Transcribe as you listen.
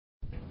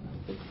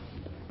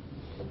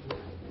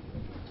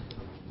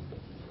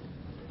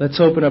Let's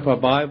open up our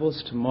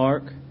Bibles to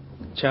Mark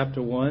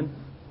chapter 1.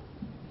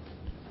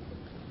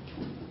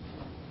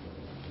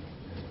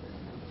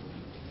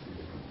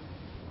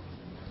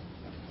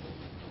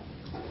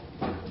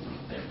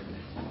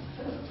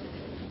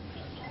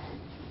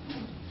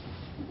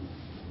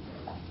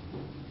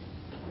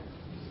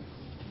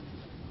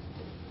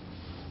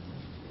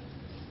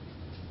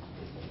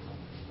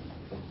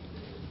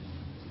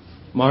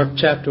 Mark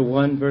chapter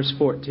 1, verse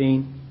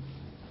 14.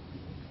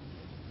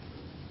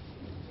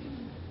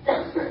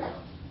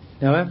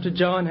 Now after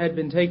John had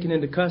been taken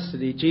into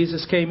custody,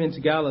 Jesus came into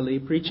Galilee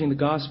preaching the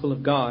gospel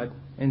of God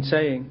and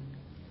saying,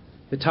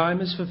 "The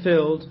time is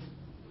fulfilled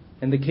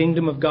and the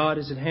kingdom of God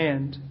is at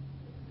hand.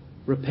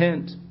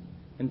 Repent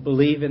and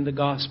believe in the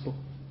gospel."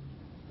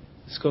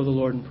 Let's go to the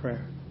Lord in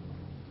prayer.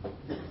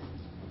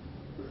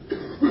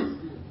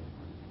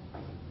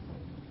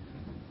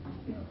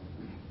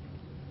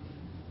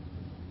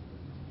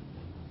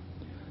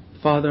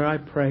 Father, I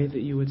pray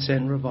that you would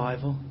send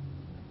revival.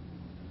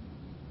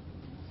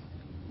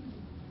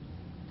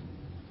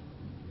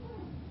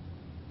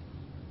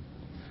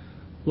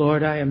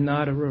 Lord, I am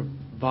not a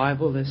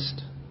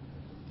revivalist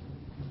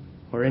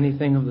or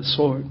anything of the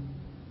sort.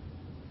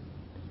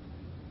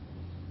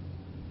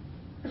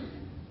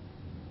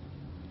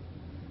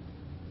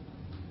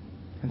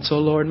 And so,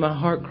 Lord, my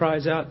heart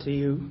cries out to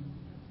you,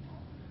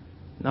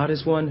 not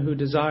as one who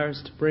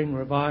desires to bring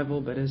revival,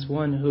 but as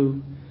one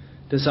who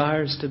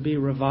desires to be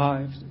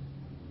revived.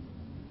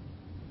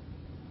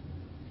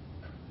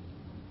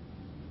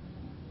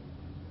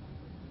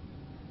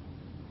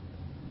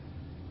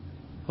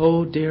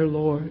 Oh, dear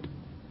Lord,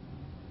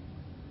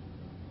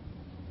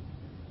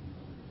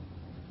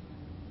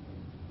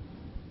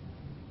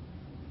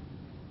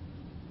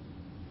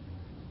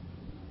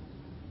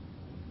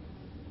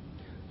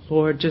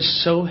 Lord, just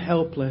so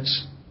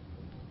helpless.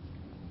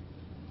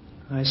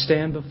 I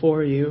stand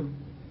before you,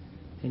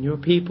 and your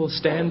people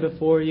stand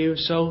before you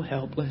so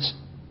helpless.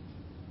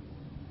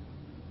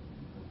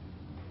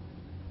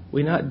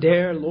 We not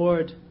dare,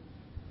 Lord,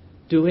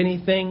 do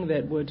anything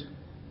that would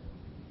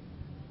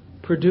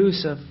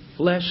produce a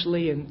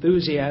fleshly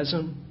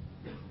enthusiasm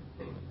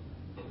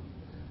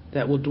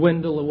that will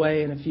dwindle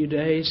away in a few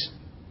days.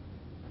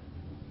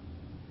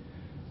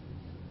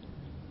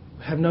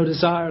 We have no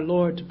desire,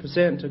 Lord, to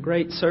present a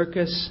great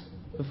circus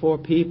before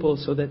people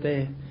so that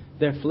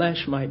their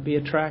flesh might be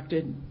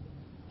attracted.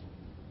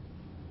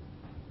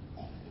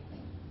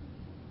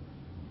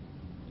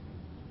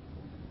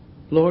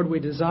 Lord, we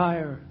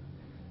desire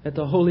that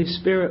the Holy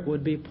Spirit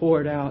would be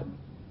poured out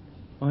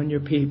on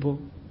your people.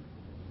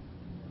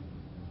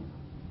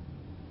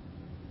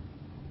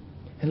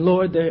 And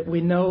Lord, that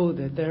we know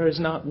that there is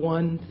not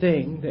one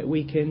thing that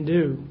we can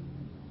do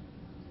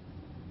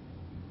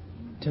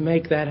to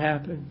make that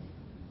happen.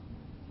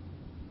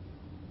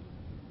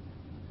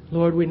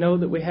 Lord, we know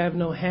that we have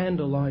no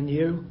handle on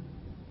you.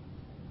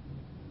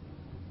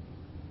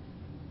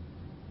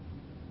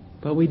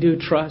 But we do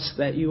trust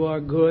that you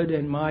are good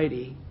and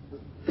mighty.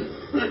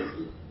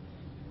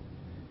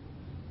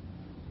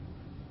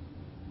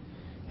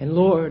 And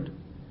Lord,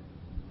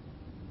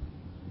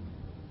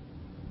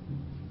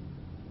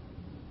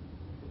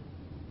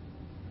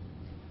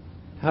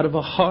 out of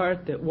a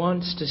heart that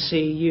wants to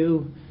see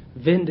you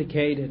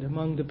vindicated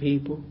among the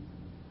people,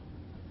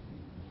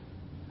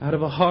 out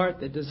of a heart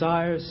that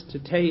desires to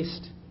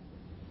taste,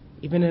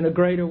 even in a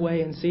greater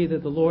way, and see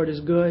that the Lord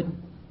is good,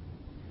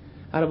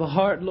 out of a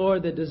heart,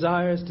 Lord, that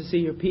desires to see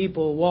your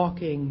people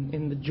walking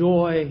in the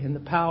joy and the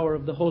power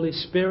of the Holy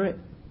Spirit,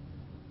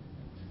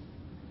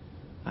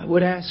 I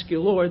would ask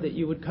you, Lord, that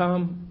you would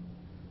come.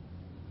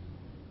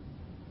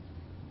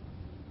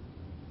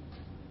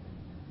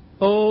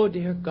 Oh,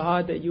 dear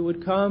God, that you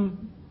would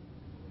come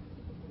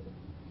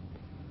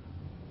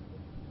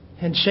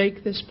and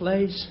shake this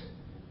place.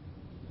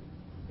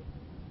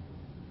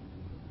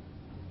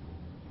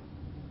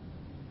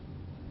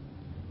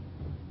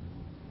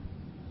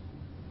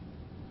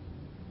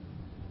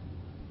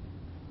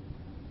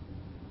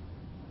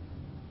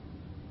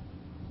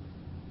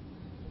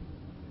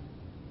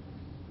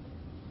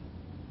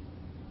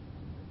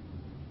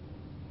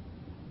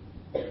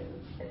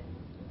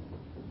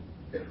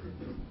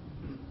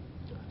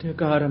 Dear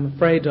God, I'm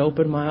afraid to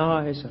open my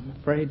eyes. I'm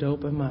afraid to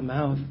open my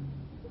mouth.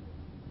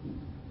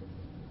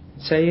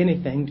 Say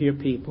anything to your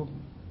people.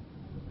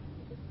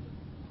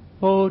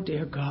 Oh,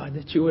 dear God,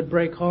 that you would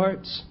break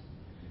hearts.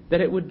 That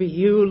it would be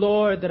you,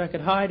 Lord, that I could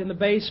hide in the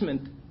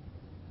basement.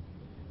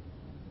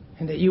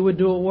 And that you would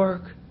do a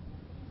work.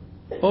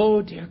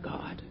 Oh, dear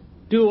God,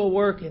 do a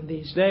work in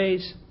these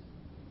days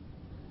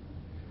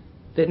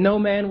that no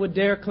man would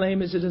dare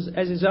claim as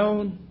his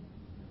own.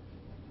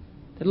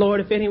 That,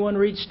 Lord, if anyone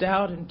reached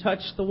out and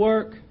touched the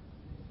work,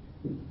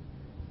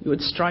 you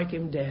would strike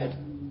him dead.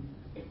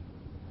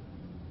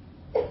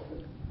 That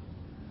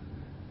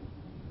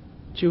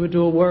you would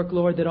do a work,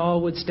 Lord, that all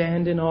would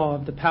stand in awe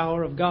of the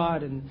power of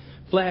God and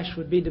flesh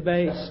would be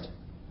debased.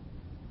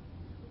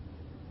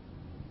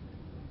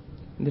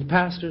 And that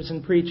pastors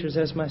and preachers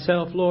as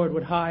myself, Lord,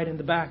 would hide in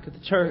the back of the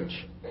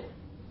church.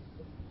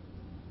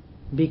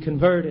 be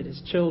converted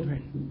as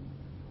children.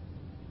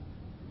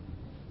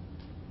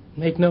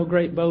 Make no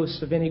great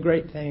boast of any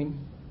great thing,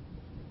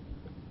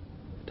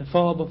 to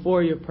fall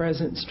before your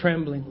presence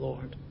trembling,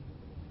 Lord.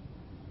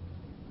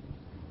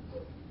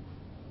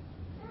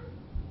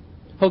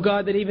 Oh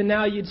God, that even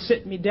now you'd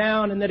sit me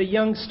down and that a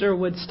youngster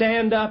would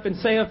stand up and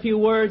say a few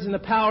words and the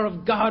power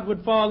of God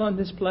would fall on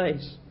this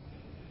place.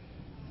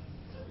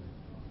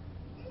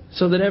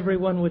 So that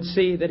everyone would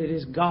see that it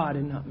is God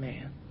and not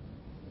man.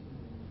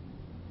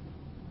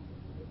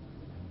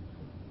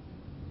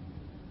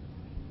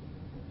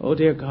 Oh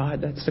dear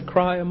God, that's the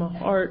cry of my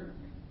heart.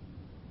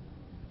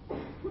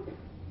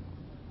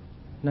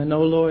 And I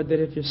know, Lord, that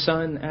if your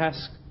son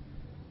asks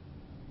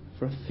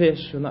for a fish,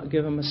 you'll not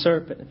give him a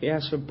serpent. If he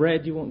asks for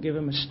bread, you won't give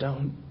him a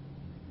stone.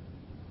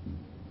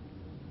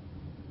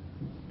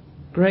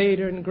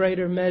 Greater and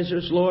greater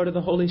measures, Lord, of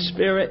the Holy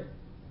Spirit.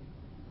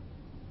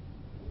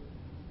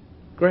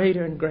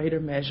 Greater and greater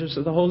measures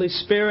of the Holy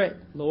Spirit,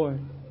 Lord.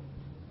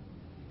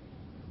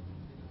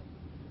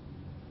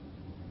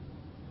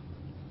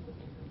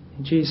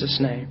 In Jesus'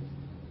 name,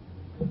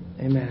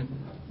 amen.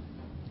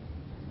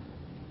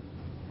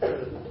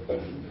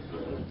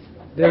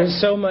 There is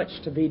so much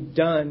to be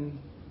done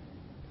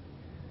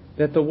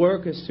that the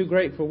work is too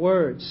great for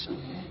words.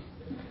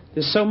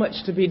 There's so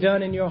much to be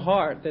done in your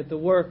heart that the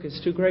work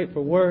is too great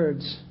for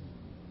words.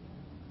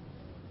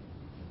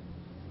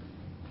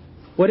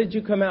 What did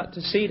you come out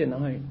to see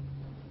tonight?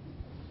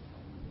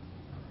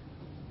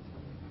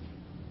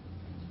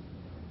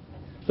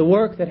 The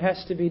work that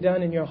has to be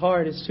done in your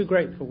heart is too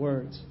great for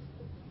words.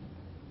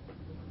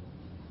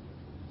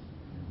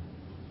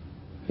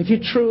 If you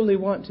truly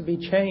want to be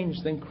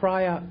changed, then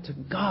cry out to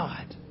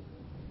God.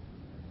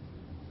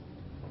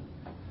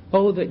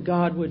 Oh, that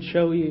God would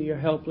show you your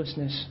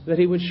helplessness, that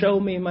He would show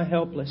me my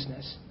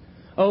helplessness.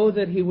 Oh,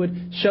 that He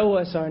would show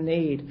us our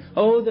need.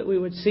 Oh, that we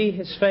would see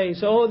His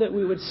face. Oh, that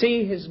we would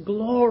see His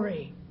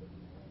glory.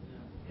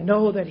 And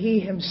oh, that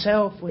He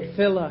Himself would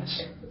fill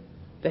us.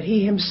 That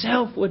He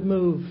Himself would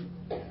move.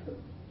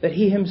 That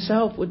He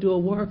Himself would do a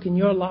work in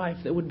your life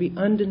that would be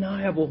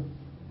undeniable.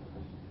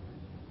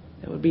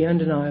 That would be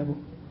undeniable.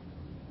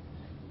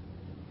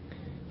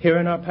 Here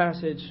in our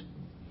passage,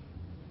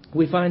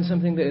 we find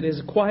something that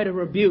is quite a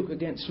rebuke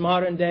against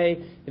modern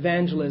day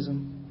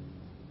evangelism.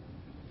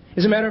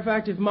 As a matter of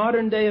fact, if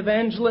modern day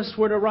evangelists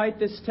were to write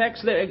this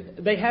text,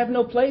 they have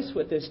no place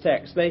with this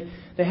text. They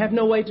have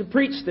no way to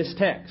preach this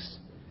text.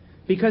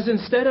 Because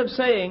instead of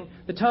saying,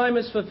 the time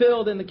is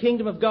fulfilled and the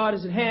kingdom of God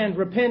is at hand,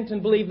 repent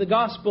and believe the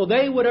gospel,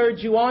 they would urge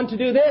you on to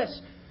do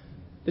this.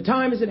 The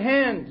time is at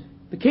hand.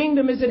 The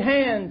kingdom is at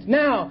hand.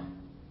 Now,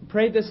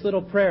 pray this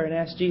little prayer and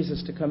ask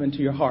Jesus to come into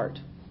your heart.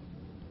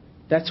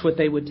 That's what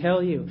they would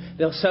tell you.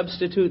 They'll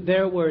substitute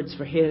their words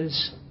for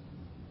His.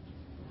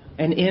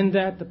 And in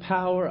that, the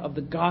power of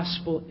the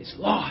gospel is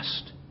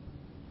lost.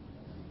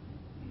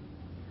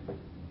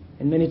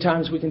 And many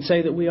times we can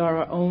say that we are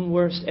our own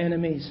worst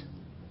enemies.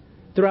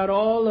 Throughout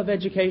all of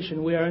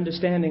education, we are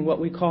understanding what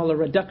we call a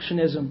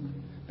reductionism,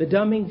 the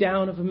dumbing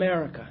down of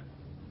America.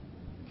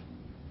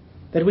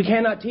 That we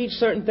cannot teach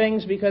certain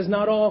things because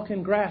not all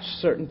can grasp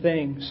certain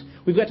things.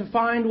 We've got to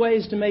find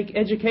ways to make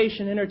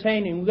education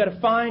entertaining. We've got to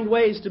find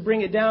ways to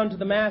bring it down to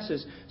the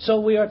masses. So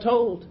we are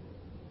told.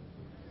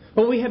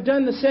 But we have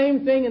done the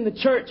same thing in the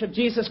church of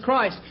Jesus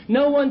Christ.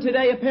 No one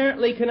today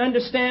apparently can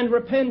understand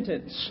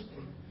repentance.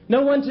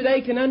 No one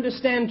today can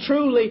understand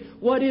truly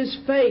what is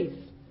faith.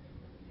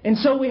 And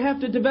so we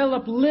have to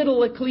develop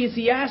little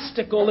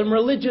ecclesiastical and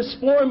religious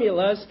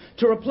formulas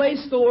to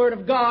replace the Word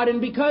of God. And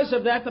because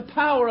of that, the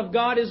power of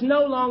God is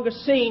no longer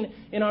seen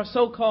in our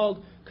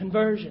so-called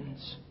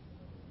conversions.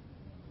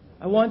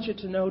 I want you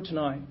to know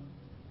tonight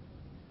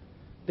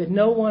that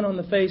no one on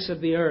the face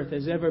of the earth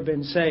has ever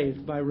been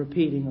saved by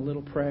repeating a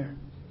little prayer.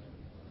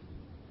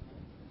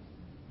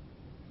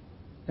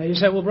 Now you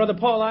say, well, Brother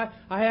Paul,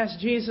 I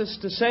asked Jesus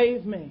to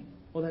save me.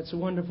 Well, that's a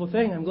wonderful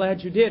thing. I'm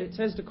glad you did. It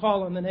says to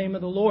call on the name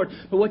of the Lord.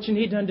 But what you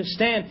need to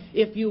understand,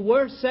 if you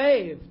were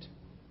saved,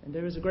 and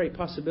there is a great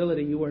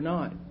possibility you were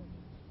not.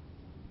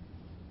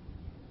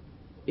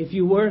 If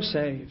you were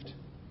saved,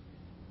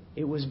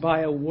 it was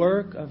by a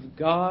work of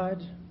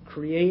God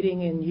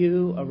creating in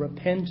you a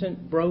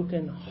repentant,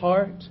 broken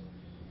heart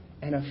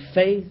and a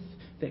faith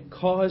that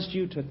caused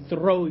you to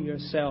throw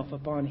yourself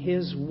upon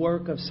His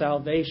work of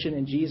salvation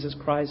in Jesus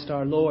Christ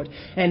our Lord.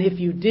 And if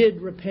you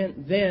did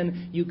repent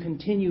then, you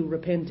continue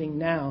repenting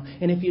now.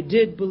 And if you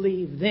did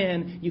believe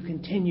then, you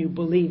continue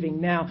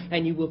believing now.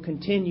 And you will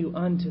continue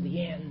unto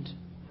the end.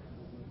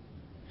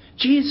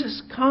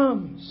 Jesus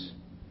comes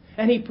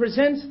and He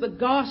presents the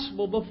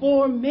gospel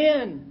before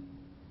men.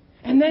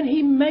 And then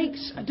He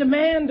makes a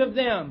demand of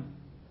them.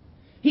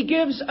 He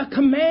gives a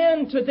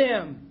command to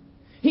them.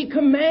 He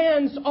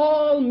commands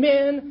all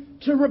men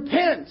to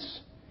repent.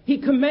 He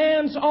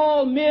commands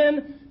all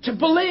men to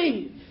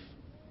believe.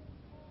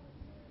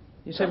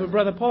 You say, but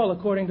Brother Paul,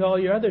 according to all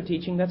your other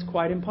teaching, that's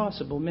quite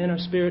impossible. Men are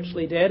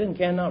spiritually dead and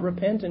cannot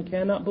repent and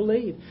cannot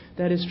believe.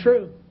 That is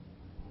true.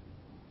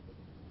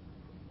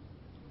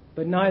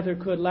 But neither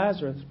could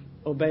Lazarus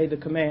obey the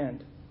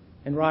command.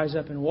 and rise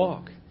up and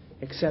walk,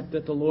 except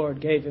that the Lord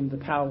gave him the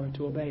power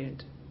to obey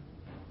it.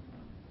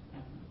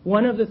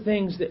 One of the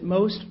things that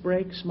most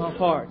breaks my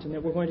heart, and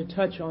that we're going to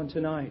touch on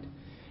tonight,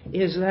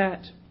 is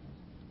that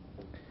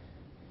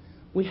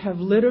we have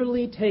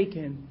literally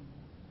taken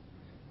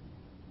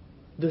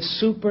the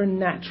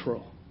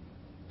supernatural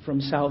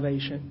from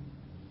salvation.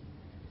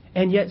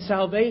 And yet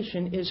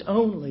salvation is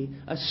only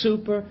a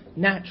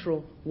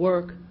supernatural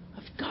work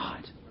of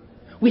God.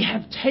 We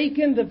have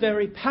taken the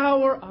very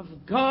power of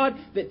God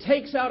that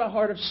takes out a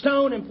heart of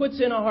stone and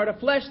puts in a heart of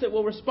flesh that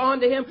will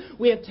respond to Him.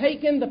 We have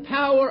taken the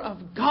power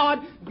of God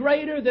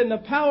greater than the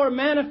power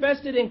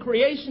manifested in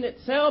creation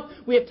itself.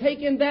 We have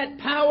taken that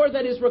power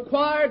that is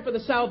required for the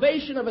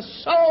salvation of a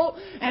soul,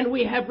 and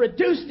we have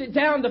reduced it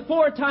down to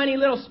 4 tiny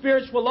little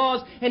spiritual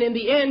laws, and in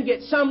the end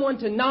get someone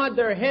to nod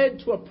their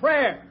head to a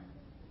prayer.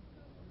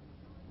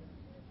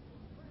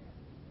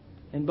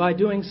 And by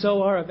doing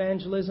so, our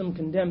evangelism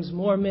condemns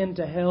more men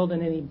to hell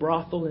than any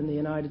brothel in the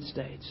United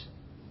States.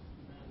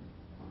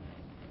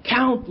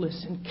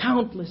 Countless and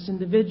countless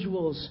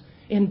individuals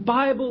in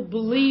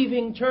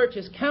Bible-believing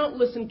churches,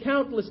 countless and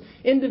countless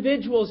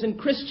individuals in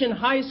Christian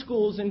high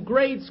schools and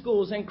grade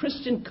schools and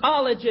Christian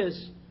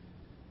colleges,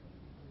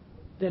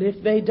 that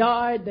if they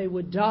died, they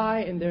would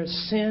die in their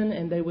sin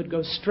and they would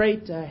go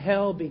straight to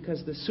hell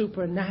because the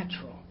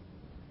supernatural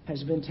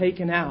has been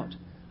taken out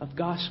of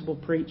gospel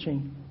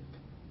preaching.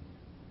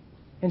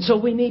 And so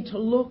we need to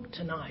look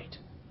tonight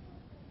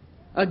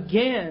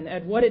again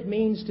at what it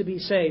means to be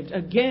saved.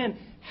 Again,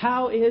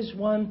 how is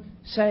one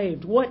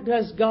saved? What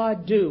does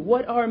God do?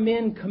 What are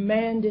men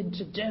commanded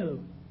to do?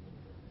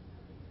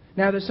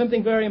 Now, there's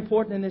something very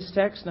important in this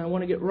text, and I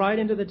want to get right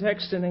into the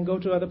text and then go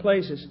to other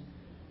places.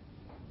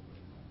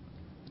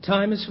 The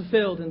time is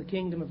fulfilled and the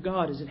kingdom of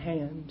God is at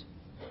hand.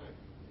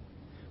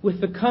 With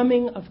the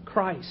coming of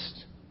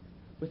Christ,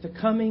 with the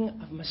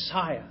coming of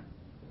Messiah,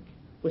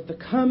 with the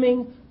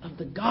coming of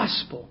the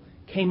gospel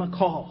came a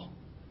call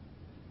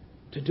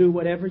to do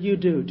whatever you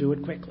do, do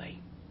it quickly.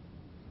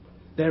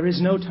 There is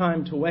no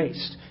time to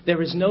waste.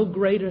 There is no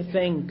greater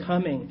thing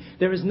coming.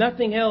 There is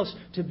nothing else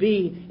to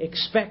be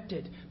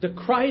expected. The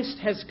Christ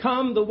has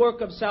come. The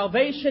work of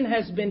salvation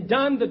has been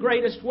done. The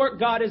greatest work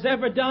God has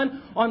ever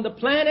done on the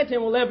planet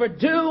and will ever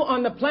do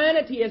on the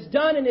planet, He has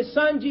done in His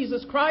Son,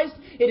 Jesus Christ.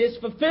 It is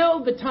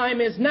fulfilled. The time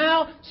is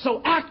now.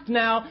 So act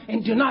now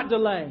and do not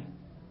delay.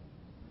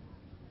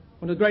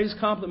 One of the greatest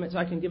compliments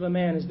I can give a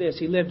man is this: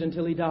 he lived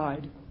until he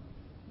died.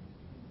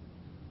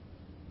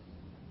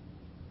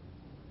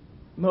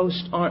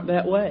 Most aren't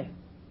that way.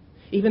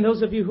 Even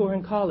those of you who are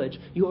in college,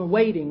 you are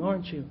waiting,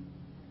 aren't you?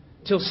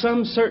 Till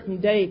some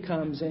certain day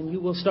comes and you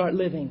will start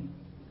living.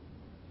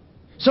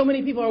 So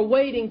many people are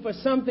waiting for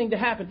something to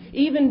happen.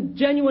 Even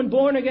genuine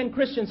born-again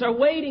Christians are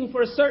waiting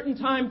for a certain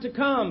time to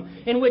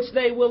come in which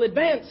they will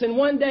advance in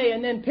one day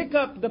and then pick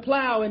up the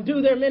plow and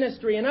do their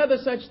ministry and other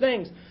such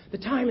things. The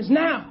time is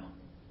now.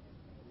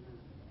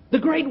 The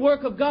great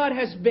work of God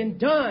has been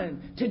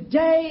done.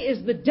 Today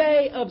is the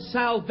day of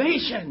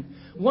salvation.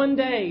 One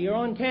day you're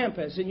on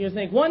campus and you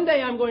think, one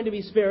day I'm going to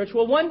be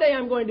spiritual. One day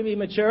I'm going to be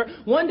mature.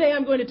 One day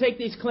I'm going to take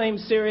these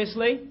claims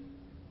seriously.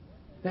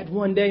 That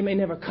one day may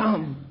never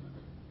come.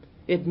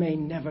 It may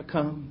never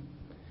come.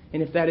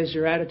 And if that is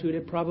your attitude,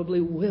 it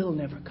probably will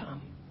never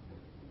come.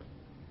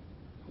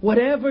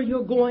 Whatever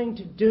you're going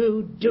to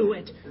do, do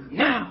it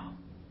now.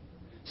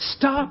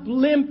 Stop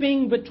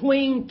limping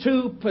between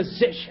two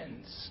positions.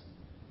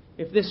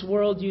 If this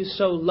world you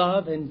so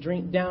love and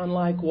drink down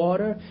like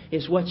water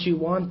is what you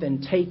want, then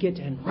take it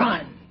and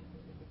run.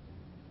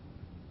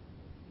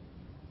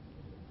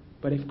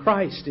 But if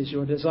Christ is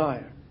your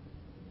desire,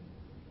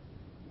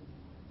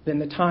 then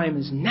the time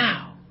is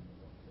now.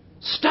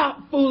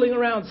 Stop fooling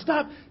around.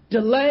 Stop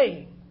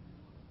delaying.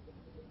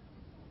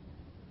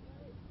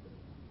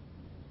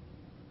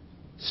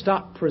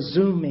 Stop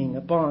presuming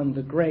upon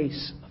the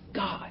grace of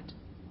God.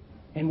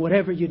 And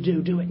whatever you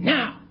do, do it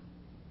now.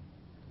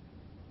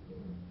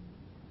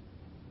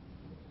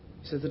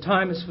 He says the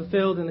time is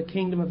fulfilled and the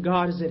kingdom of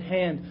God is at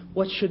hand.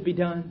 What should be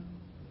done?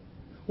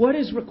 What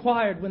is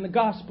required when the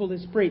gospel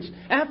is preached?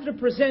 After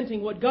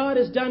presenting what God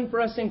has done for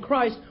us in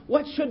Christ,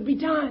 what should be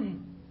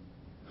done?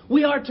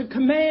 We are to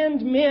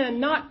command men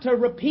not to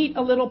repeat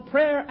a little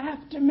prayer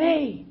after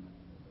me.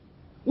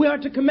 We are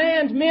to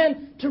command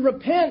men to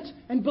repent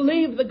and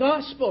believe the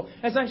gospel.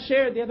 As I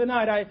shared the other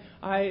night,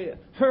 I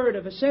heard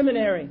of a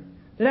seminary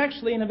that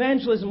actually in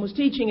evangelism was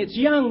teaching its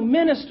young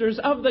ministers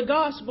of the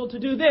gospel to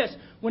do this.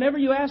 Whenever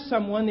you ask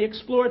someone the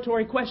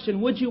exploratory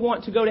question, would you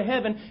want to go to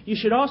heaven? You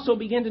should also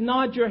begin to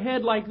nod your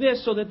head like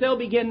this so that they'll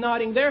begin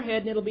nodding their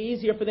head and it'll be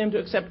easier for them to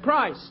accept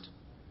Christ.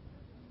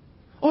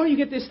 Or you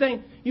get this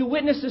thing, you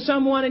witness to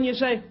someone and you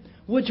say,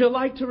 would you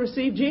like to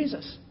receive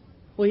Jesus?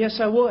 Well, yes,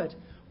 I would.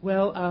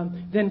 Well,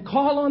 then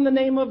call on the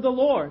name of the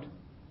Lord.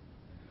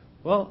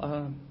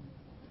 Well,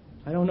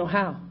 I don't know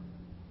how.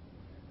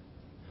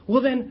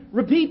 Well, then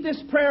repeat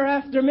this prayer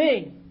after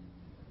me.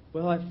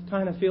 Well, I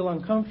kind of feel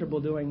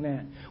uncomfortable doing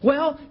that.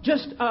 Well,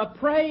 just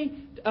pray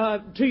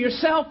to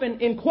yourself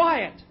in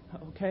quiet.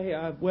 Okay,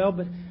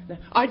 but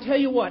I tell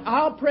you what,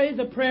 I'll pray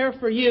the prayer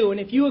for you, and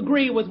if you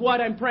agree with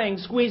what I'm praying,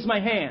 squeeze my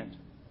hand.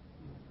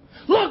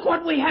 Look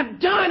what we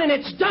have done, and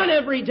it's done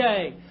every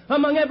day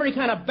among every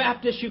kind of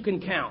Baptist you can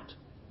count.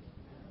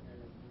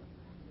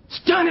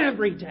 It's done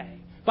every day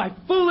by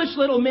foolish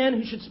little men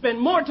who should spend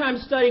more time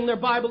studying their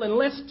Bible and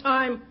less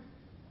time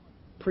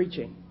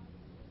preaching.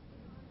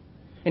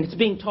 And it's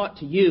being taught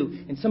to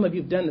you, and some of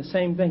you have done the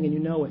same thing, and you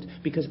know it,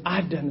 because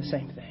I've done the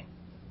same thing.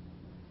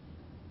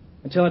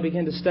 Until I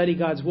began to study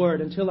God's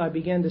Word, until I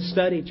began to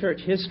study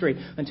church history,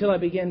 until I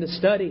began to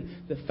study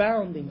the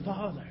founding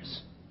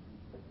fathers.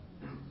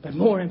 But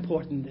more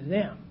important than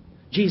them,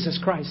 Jesus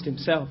Christ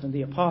Himself and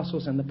the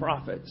apostles and the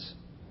prophets.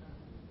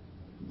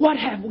 What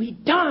have we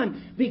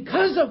done?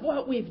 Because of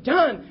what we've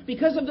done,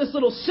 because of this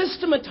little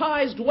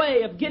systematized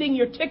way of getting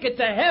your ticket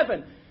to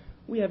heaven,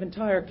 we have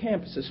entire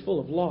campuses full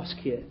of lost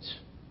kids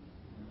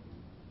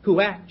who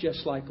act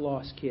just like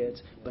lost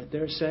kids, but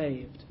they're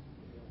saved.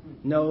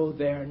 No,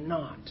 they're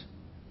not.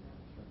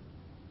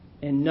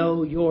 And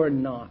no, you're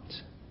not.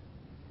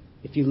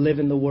 If you live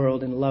in the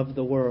world and love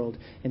the world,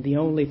 and the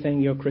only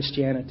thing your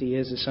Christianity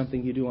is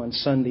something you do on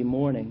Sunday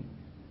morning,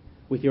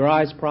 with your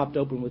eyes propped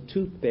open with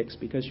toothpicks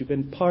because you've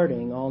been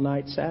partying all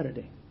night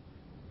Saturday.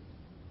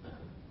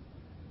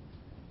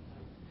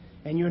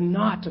 And you're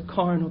not a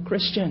carnal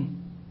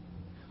Christian.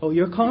 Oh,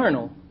 you're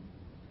carnal,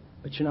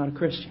 but you're not a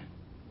Christian.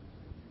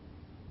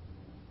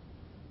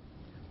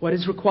 What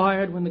is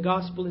required when the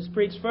gospel is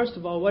preached? First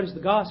of all, what is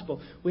the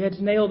gospel? We had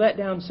to nail that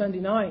down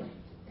Sunday night.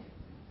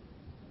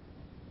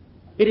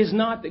 It is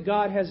not that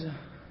God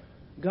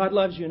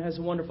loves you and has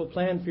a wonderful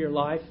plan for your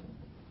life.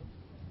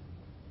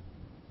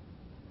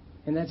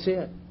 And that's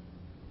it.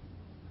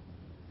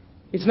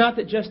 It's not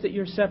that just that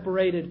you're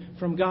separated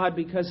from God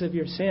because of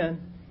your sin,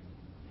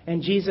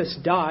 and Jesus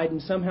died,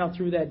 and somehow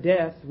through that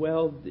death,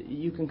 well,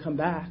 you can come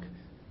back.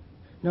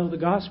 No, the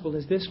gospel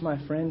is this, my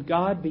friend.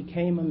 God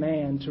became a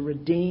man to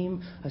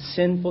redeem a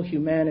sinful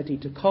humanity,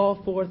 to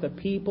call forth a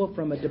people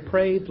from a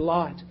depraved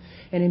lot.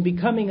 And in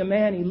becoming a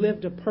man, He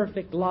lived a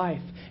perfect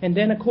life. And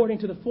then according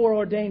to the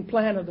foreordained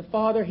plan of the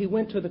Father, He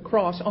went to the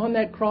cross. On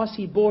that cross,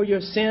 He bore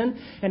your sin.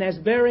 And as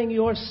bearing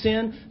your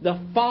sin, the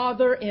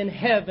Father in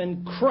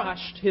heaven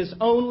crushed His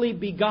only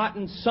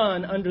begotten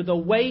Son under the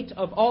weight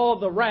of all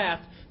the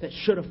wrath that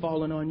should have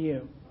fallen on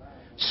you.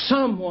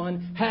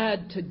 Someone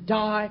had to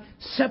die,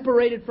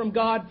 separated from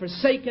God,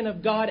 forsaken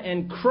of God,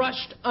 and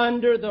crushed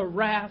under the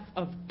wrath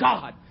of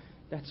God.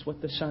 That's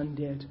what the Son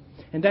did.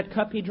 And that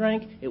cup He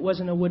drank, it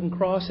wasn't a wooden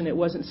cross and it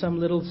wasn't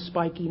some little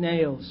spiky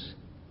nails.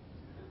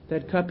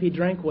 That cup He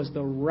drank was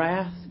the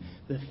wrath,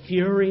 the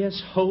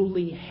furious,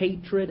 holy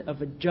hatred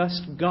of a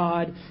just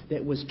God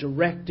that was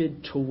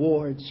directed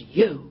towards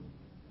you.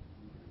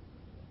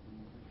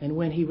 And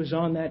when He was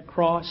on that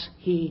cross,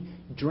 He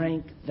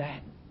drank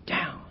that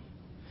down.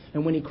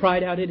 And when He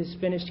cried out, "It is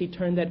finished," He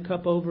turned that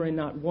cup over and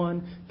not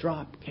one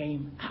drop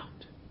came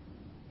out.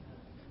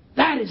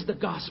 That is the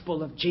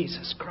gospel of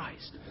Jesus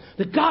Christ.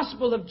 The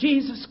gospel of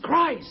Jesus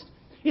Christ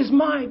is,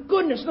 my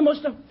goodness, the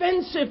most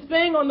offensive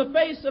thing on the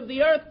face of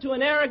the earth to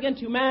an arrogant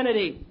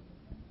humanity.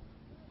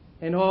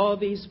 And all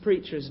these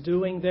preachers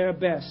doing their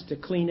best to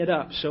clean it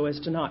up so as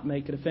to not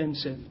make it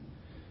offensive,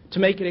 to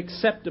make it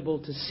acceptable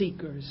to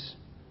seekers.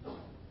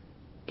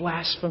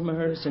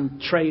 Blasphemers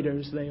and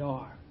traitors they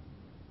are.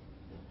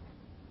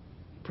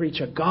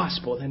 Preach a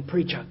gospel, then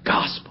preach a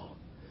gospel.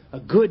 A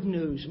good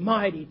news,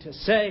 mighty to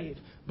save.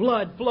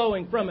 Blood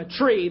flowing from a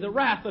tree. The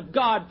wrath of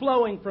God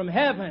flowing from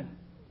heaven.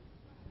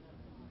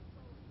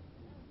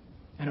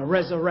 And a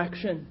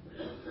resurrection.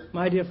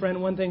 My dear friend,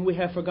 one thing we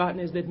have forgotten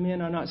is that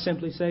men are not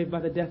simply saved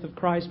by the death of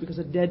Christ, because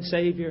a dead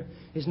Savior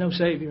is no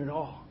Savior at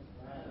all.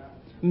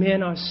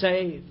 Men are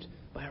saved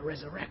by a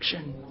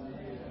resurrection.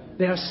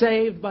 They are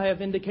saved by a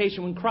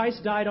vindication. When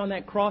Christ died on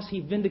that cross,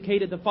 He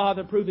vindicated the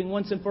Father, proving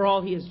once and for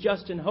all He is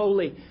just and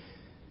holy.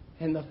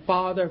 And the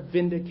Father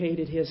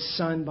vindicated His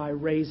Son by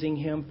raising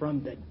Him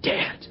from the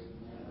dead.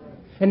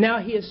 And now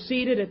He is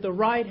seated at the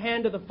right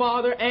hand of the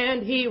Father,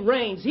 and He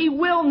reigns. He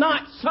will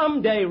not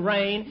someday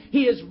reign.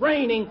 He is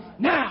reigning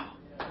now.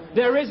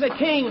 There is a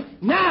King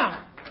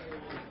now.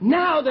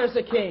 Now there's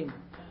a King.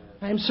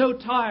 I am so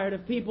tired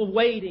of people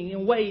waiting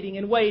and waiting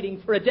and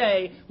waiting for a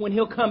day when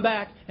He'll come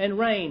back and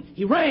reign.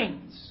 He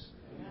reigns.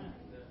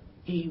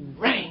 He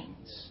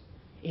reigns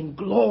in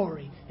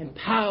glory and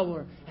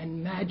power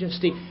and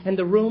majesty. And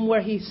the room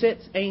where He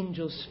sits,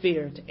 angels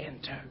fear to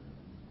enter.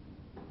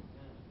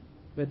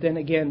 But then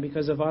again,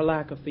 because of our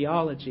lack of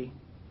theology,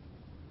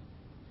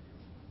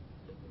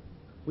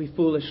 we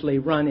foolishly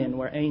run in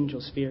where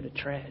angels fear to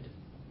tread.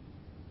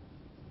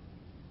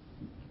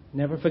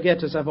 Never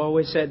forget, as I've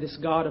always said, this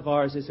God of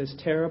ours is as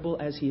terrible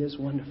as He is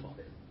wonderful.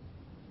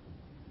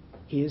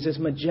 He is as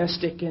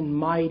majestic and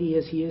mighty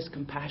as He is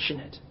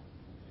compassionate.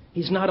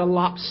 He's not a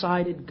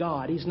lopsided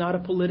God. He's not a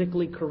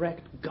politically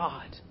correct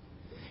God.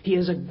 He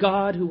is a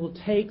God who will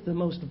take the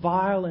most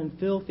vile and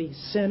filthy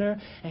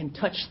sinner and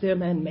touch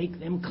them and make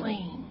them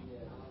clean.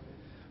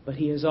 But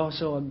He is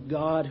also a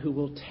God who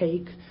will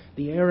take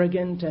the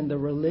arrogant and the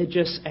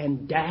religious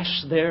and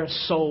dash their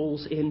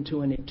souls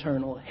into an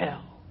eternal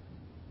hell.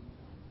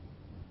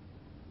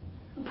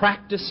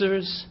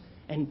 Practicers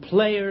and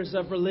players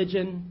of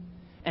religion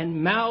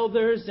and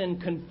mouthers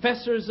and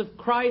confessors of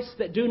Christ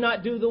that do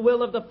not do the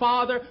will of the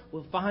Father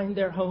will find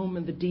their home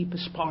in the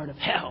deepest part of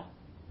hell.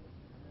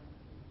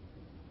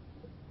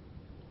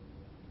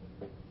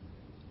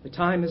 The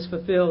time is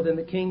fulfilled and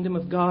the kingdom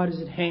of God is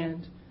at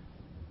hand.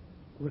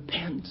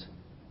 Repent.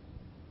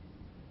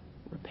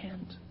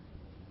 Repent.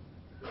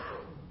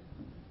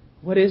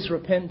 What is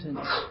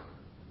repentance?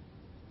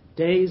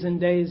 Days and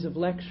days of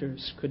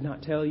lectures could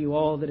not tell you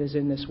all that is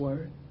in this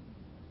word.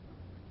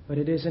 But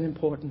it is an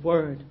important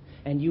word.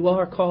 And you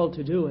are called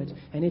to do it.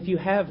 And if you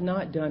have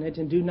not done it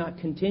and do not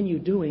continue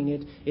doing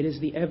it, it is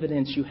the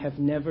evidence you have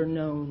never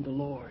known the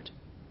Lord.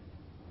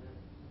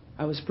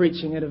 I was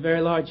preaching at a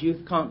very large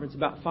youth conference,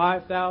 about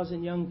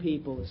 5,000 young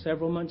people,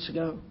 several months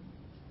ago.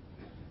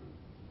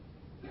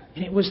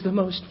 And it was the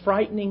most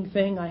frightening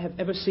thing I have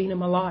ever seen in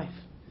my life.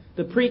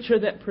 The preacher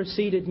that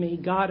preceded me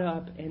got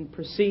up and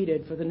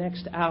proceeded for the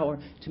next hour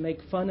to make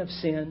fun of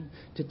sin,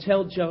 to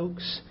tell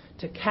jokes,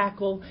 to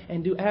cackle,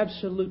 and do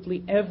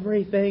absolutely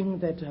everything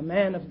that a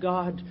man of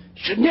God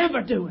should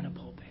never do in a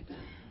pulpit.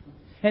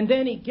 And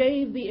then he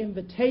gave the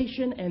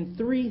invitation, and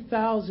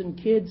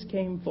 3,000 kids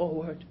came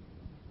forward,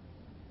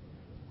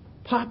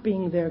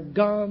 popping their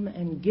gum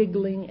and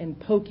giggling and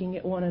poking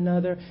at one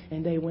another,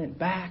 and they went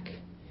back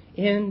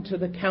into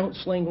the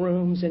counseling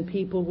rooms, and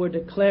people were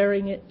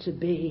declaring it to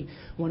be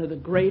one of the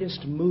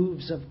greatest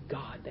moves of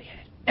God they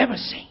had ever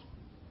seen.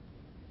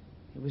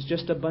 It was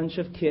just a bunch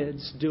of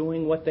kids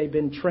doing what they've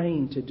been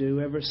trained to do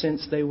ever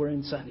since they were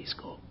in Sunday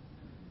school.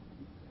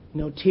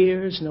 No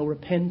tears, no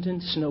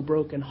repentance, no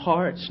broken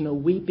hearts, no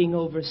weeping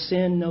over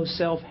sin, no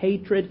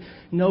self-hatred,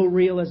 no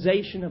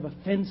realization of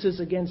offenses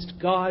against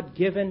God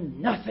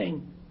given,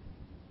 nothing.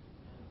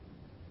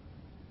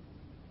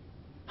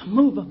 A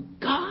move of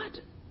God?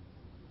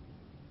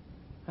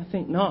 I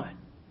think not.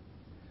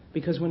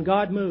 Because when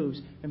God moves,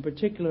 and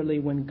particularly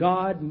when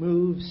God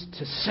moves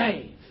to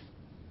save,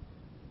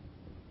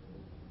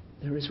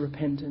 there is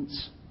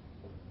repentance.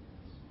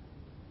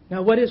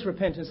 Now, what is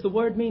repentance? The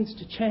word means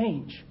to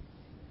change.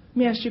 Let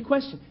me ask you a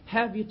question.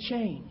 Have you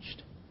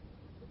changed?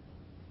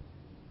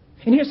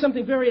 And here's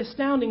something very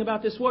astounding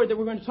about this word that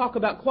we're going to talk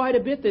about quite a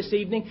bit this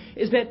evening,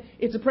 is that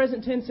it's a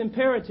present tense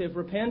imperative,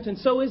 repent, and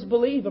so is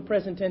believe a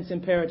present tense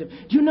imperative.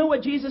 Do you know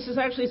what Jesus is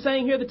actually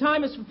saying here? The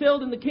time is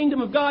fulfilled and the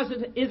kingdom of God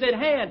is at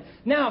hand.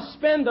 Now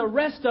spend the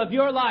rest of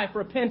your life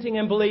repenting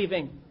and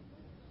believing.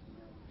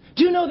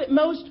 Do you know that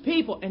most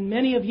people, and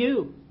many of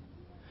you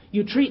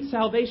treat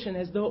salvation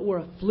as though it were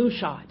a flu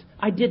shot?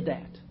 I did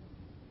that.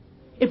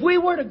 If we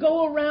were to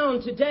go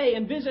around today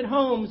and visit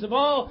homes of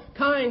all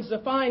kinds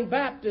of fine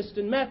Baptists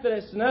and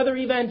Methodists and other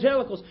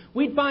evangelicals,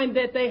 we'd find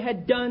that they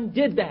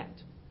did that.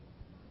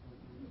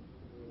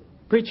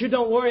 Preacher,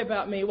 don't worry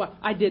about me. Well,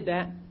 I did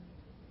that.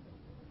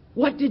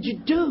 What did you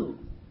do?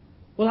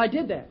 Well, I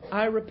did that.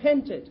 I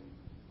repented.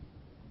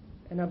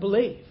 And I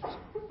believed.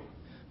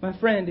 My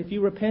friend, if you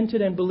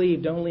repented and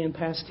believed only in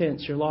past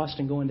tense, you're lost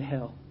and going to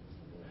hell.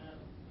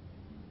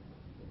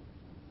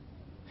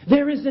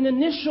 There is an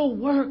initial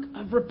work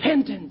of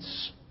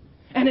repentance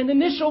and an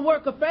initial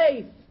work of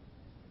faith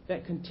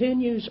that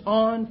continues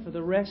on for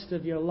the rest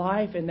of your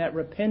life, and that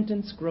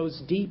repentance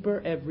grows deeper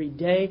every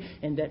day,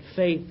 and that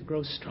faith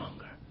grows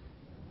stronger.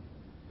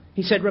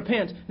 He said,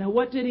 repent. Now,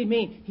 what did he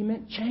mean? He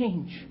meant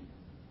change.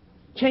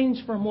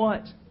 Change from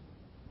what?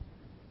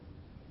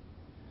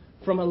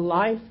 From a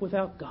life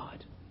without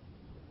God.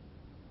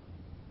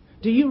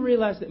 Do you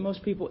realize that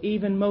most people,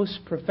 even most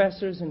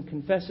professors and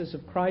confessors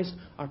of Christ,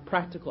 are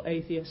practical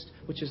atheists,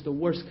 which is the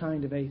worst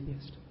kind of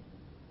atheist?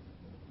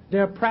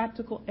 They're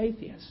practical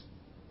atheists.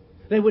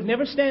 They would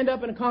never stand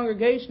up in a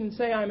congregation and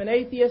say, I'm an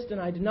atheist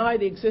and I deny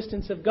the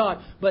existence of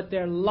God. But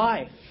their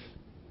life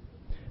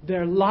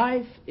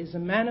is a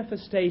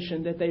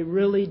manifestation that they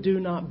really do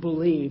not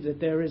believe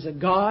that there is a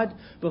God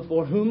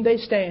before whom they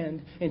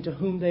stand and to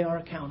whom they are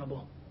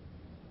accountable.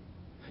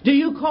 Do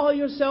you call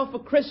yourself a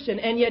Christian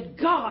and yet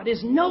God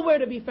is nowhere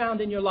to be found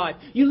in your life?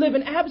 You live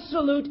in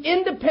absolute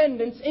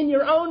independence in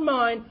your own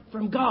mind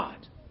from God.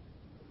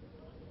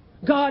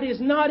 God is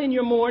not in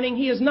your morning.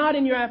 He is not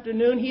in your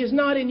afternoon. He is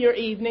not in your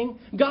evening.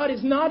 God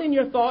is not in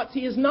your thoughts.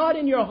 He is not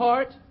in your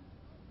heart.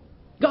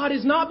 God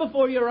is not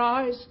before your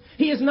eyes.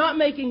 He is not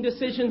making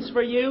decisions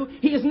for you.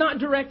 He is not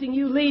directing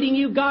you, leading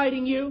you,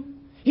 guiding you.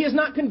 He is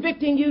not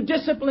convicting you,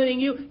 disciplining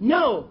you.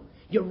 No.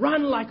 You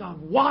run like a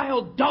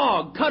wild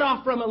dog cut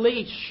off from a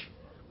leash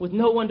with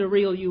no one to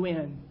reel you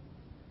in.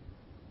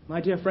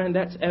 My dear friend,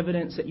 that's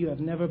evidence that you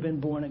have never been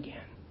born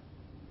again.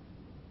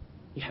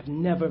 You have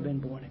never been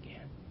born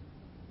again.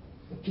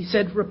 He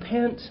said,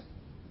 repent.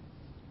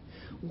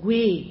 Do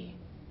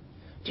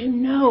you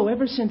know,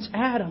 ever since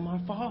Adam,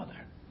 our father,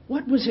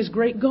 what was his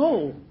great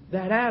goal,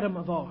 that Adam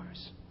of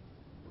ours?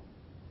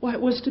 Why,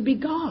 it was to be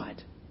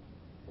God.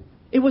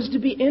 It was to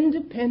be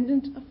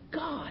independent of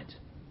God.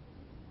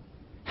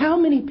 How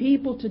many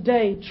people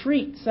today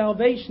treat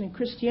salvation and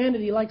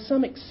Christianity like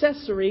some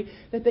accessory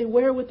that they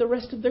wear with the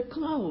rest of their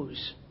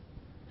clothes,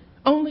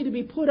 only to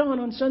be put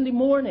on Sunday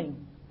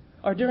morning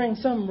or during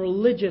some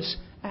religious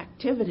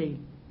activity?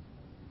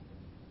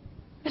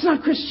 That's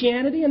not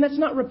Christianity, and that's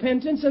not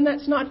repentance, and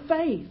that's not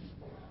faith.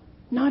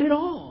 Not at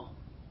all.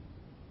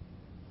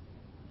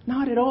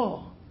 Not at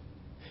all.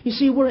 You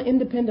see, we're an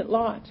independent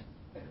lot.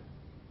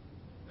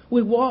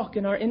 We walk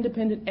in our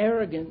independent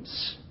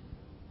arrogance,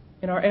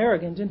 in our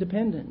arrogant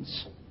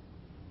independence.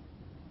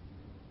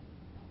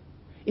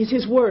 Is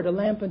His Word a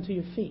lamp unto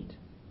your feet?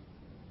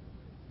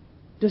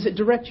 Does it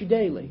direct you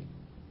daily?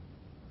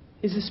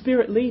 Is the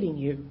Spirit leading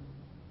you?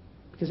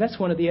 Because that's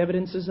one of the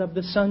evidences of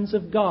the sons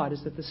of God,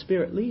 is that the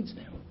Spirit leads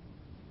them.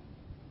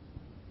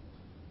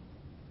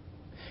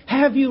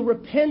 Have you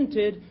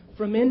repented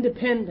from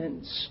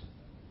independence?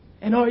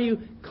 And are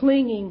you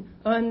clinging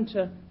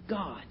unto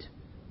God?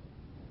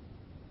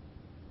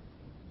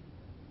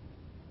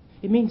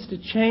 It means to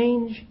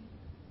change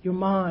your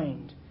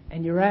mind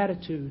and your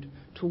attitude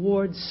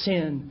towards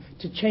sin.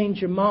 To change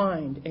your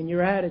mind and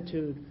your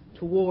attitude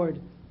toward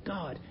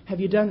God.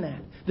 Have you done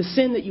that? The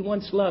sin that you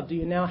once loved, do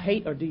you now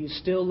hate, or do you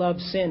still love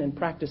sin and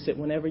practice it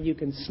whenever you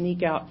can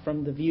sneak out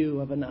from the view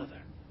of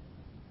another?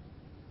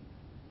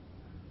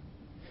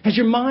 Has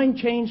your mind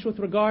changed with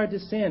regard to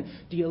sin?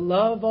 Do you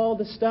love all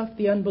the stuff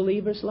the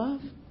unbelievers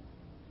love?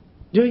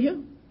 Do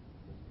you?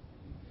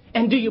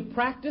 And do you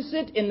practice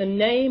it in the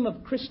name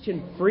of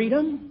Christian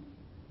freedom?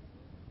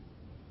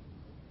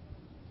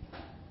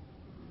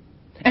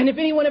 And if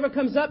anyone ever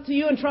comes up to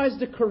you and tries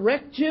to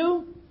correct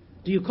you,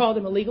 do you call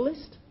them a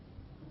legalist?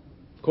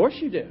 Of course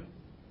you do.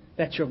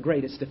 That's your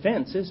greatest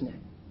defense, isn't it?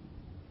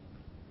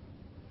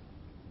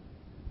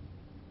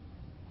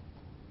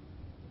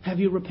 Have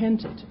you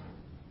repented?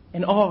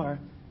 And are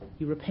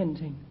you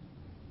repenting?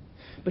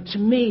 But to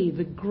me,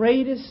 the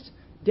greatest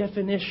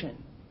definition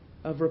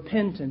of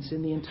repentance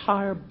in the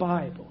entire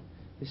Bible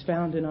is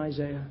found in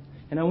Isaiah.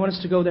 And I want us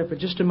to go there for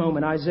just a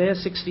moment. Isaiah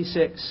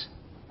 66.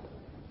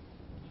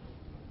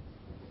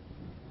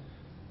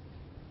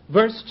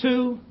 Verse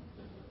 2.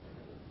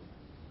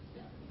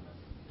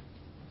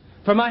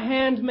 For my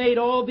hand made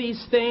all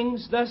these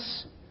things,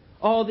 thus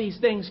all these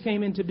things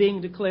came into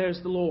being, declares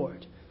the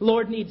Lord. The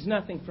Lord needs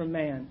nothing from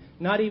man.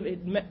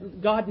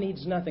 God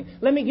needs nothing.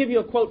 Let me give you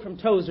a quote from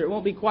Tozer. It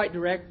won't be quite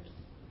direct,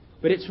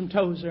 but it's from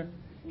Tozer.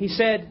 He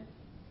said,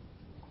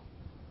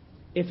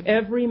 if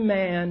every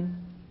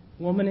man,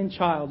 woman, and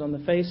child on the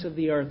face of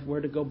the earth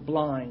were to go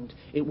blind,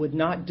 it would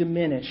not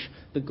diminish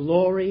the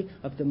glory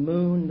of the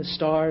moon, the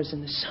stars,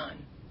 and the sun.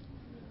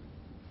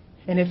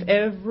 And if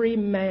every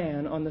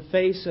man on the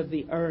face of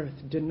the earth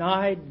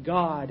denied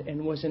God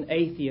and was an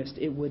atheist,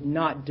 it would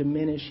not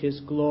diminish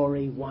His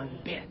glory one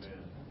bit.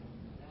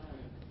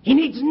 He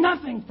needs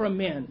nothing from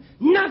men.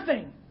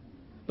 Nothing.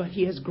 But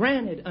He has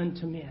granted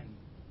unto men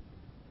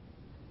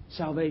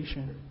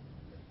salvation.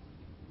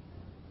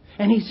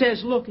 And He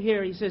says, look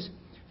here, He says,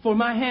 for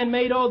my hand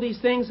made all these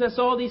things, thus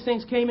all these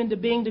things came into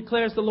being,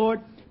 declares the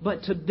Lord.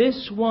 But to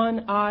this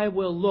one I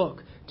will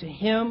look, to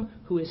him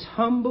who is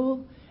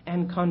humble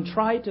and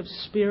contrite of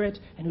spirit,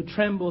 and who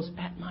trembles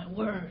at my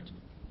word.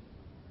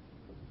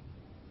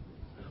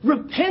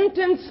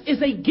 Repentance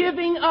is a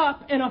giving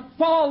up and a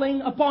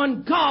falling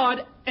upon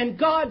God and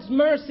God's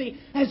mercy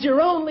as your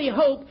only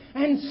hope,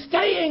 and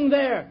staying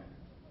there.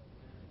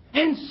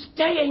 And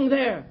staying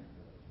there.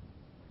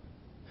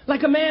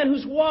 Like a man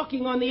who's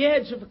walking on the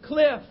edge of a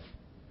cliff.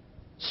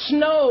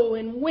 Snow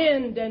and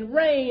wind and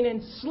rain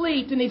and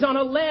sleet, and he's on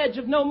a ledge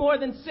of no more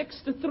than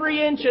 6 to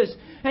 3 inches,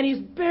 and he's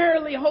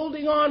barely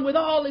holding on with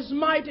all his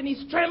might, and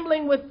he's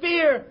trembling with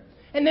fear.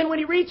 And then when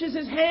he reaches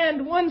his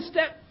hand one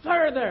step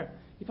further,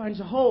 he finds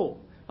a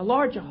hole, a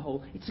larger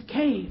hole. It's a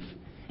cave,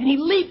 and he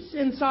leaps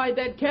inside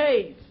that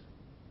cave.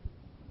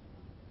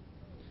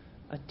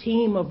 A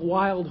team of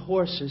wild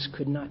horses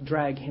could not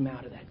drag him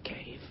out of that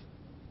cave.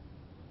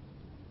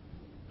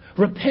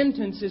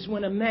 Repentance is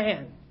when a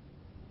man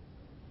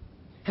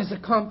has a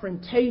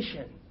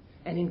confrontation,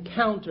 an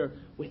encounter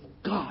with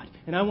God.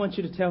 And I want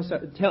you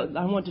to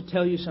I want to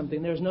tell you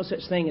something. There's no such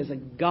thing as a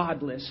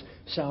godless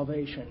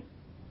salvation.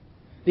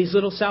 These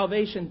little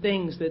salvation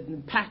things,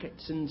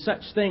 packets and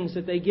such things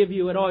that they give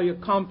you at all your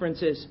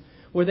conferences,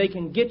 where they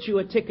can get you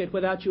a ticket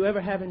without you ever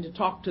having to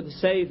talk to the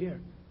Savior.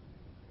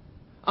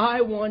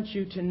 I want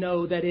you to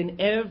know that in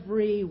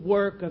every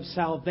work of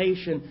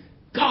salvation,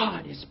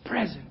 God is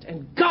present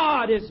and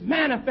God is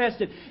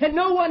manifested. And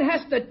no one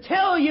has to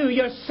tell you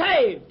you're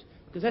saved,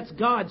 because that's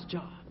God's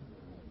job.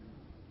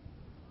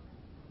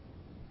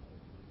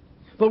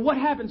 But what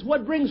happens?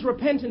 What brings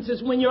repentance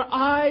is when your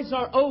eyes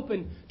are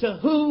open to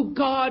who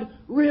God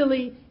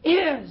really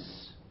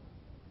is.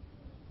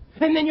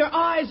 And then your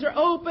eyes are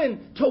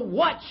open to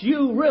what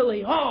you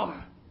really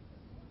are.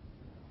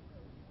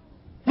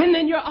 And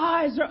then your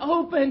eyes are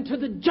open to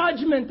the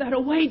judgment that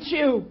awaits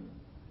you.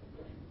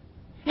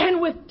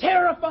 And with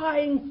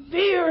terrifying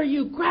fear,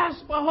 you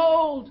grasp a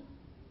hold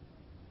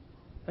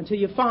until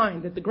you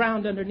find that the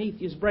ground underneath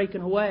you is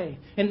breaking away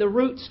and the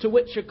roots to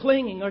which you're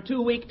clinging are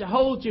too weak to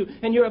hold you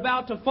and you're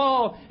about to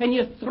fall, and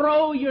you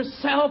throw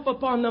yourself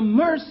upon the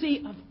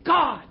mercy of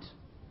God.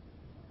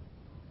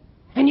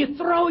 And you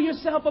throw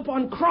yourself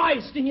upon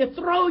Christ, and you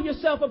throw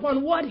yourself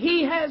upon what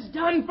He has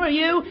done for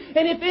you.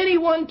 And if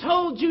anyone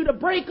told you to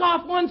break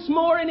off once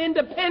more in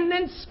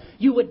independence,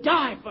 you would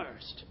die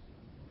first.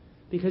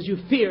 Because you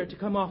fear to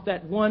come off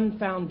that one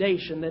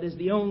foundation that is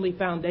the only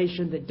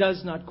foundation that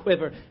does not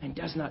quiver and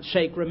does not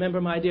shake.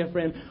 Remember, my dear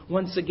friend,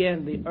 once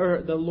again,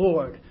 the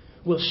Lord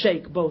will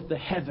shake both the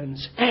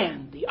heavens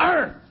and the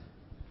earth.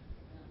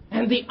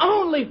 And the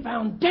only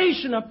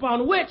foundation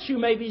upon which you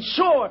may be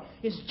sure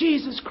is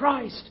Jesus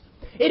Christ.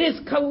 It is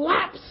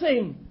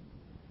collapsing.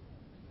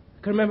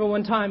 I can remember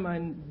one time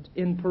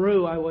in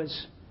Peru,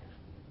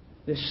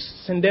 the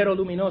Sendero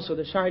Luminoso,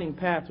 the Shining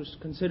Path, was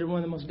considered one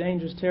of the most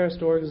dangerous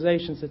terrorist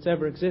organizations that's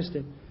ever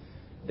existed.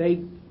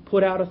 They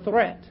put out a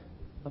threat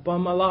upon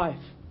my life.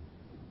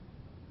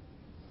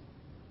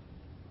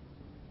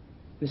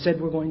 They said,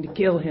 we're going to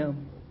kill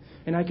him.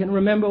 And I can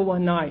remember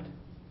one night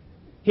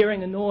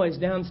hearing a noise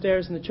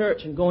downstairs in the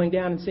church and going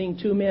down and seeing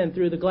two men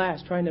through the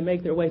glass trying to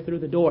make their way through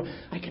the door.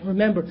 I can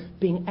remember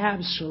being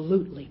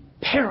absolutely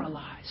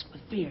paralyzed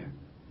with fear.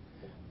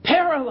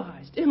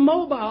 Paralyzed,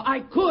 immobile.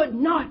 I could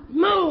not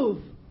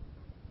move.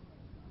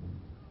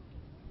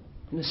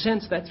 In a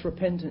sense, that's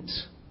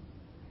repentance.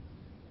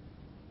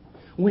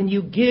 When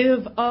you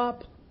give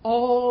up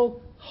all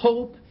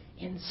hope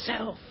in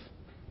self,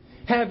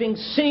 having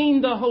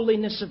seen the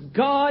holiness of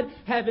God,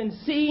 having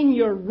seen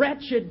your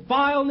wretched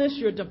vileness,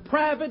 your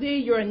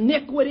depravity, your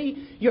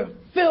iniquity, your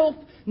filth,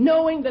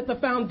 knowing that the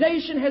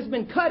foundation has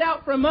been cut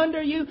out from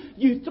under you,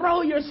 you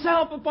throw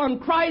yourself upon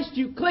Christ,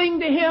 you cling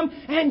to Him,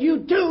 and you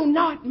do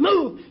not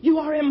move. You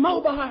are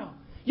immobile.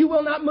 You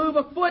will not move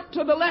a foot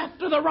to the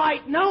left or the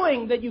right,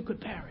 knowing that you could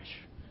perish.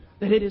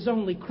 That it is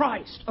only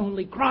Christ,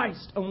 only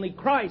Christ, only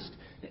Christ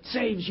that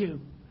saves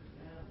you.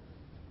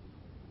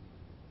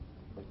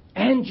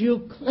 And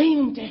you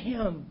cling to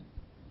Him.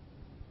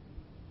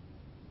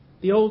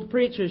 The old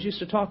preachers used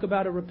to talk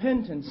about a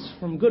repentance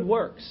from good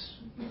works.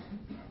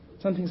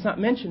 Something that's not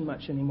mentioned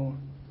much anymore.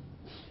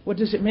 What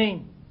does it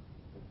mean?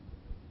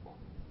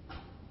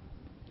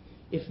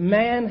 If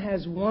man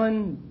has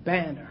one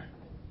banner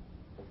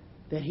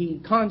that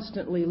he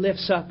constantly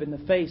lifts up in the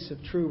face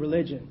of true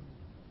religion,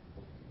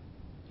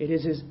 it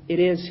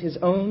is his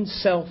own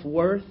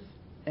self-worth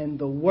and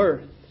the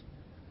worth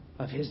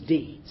of his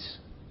deeds.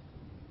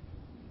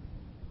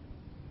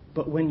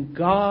 But when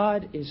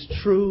God is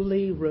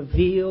truly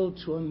revealed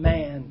to a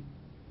man,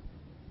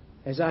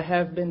 as I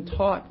have been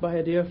taught by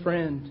a dear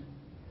friend,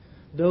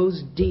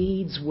 those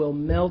deeds will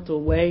melt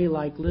away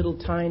like little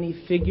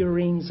tiny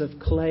figurines of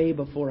clay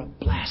before a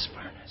blast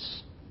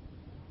furnace.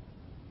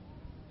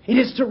 It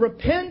is to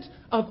repent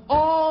of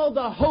all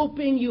the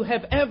hoping you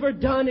have ever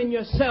done in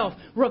yourself.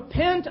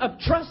 Repent of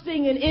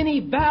trusting in any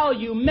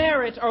value,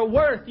 merit, or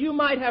worth you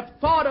might have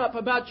thought up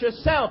about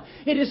yourself.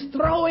 It is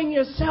throwing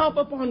yourself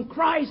upon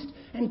Christ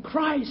and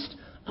Christ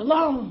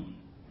alone.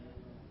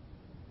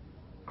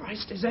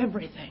 Christ is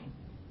everything.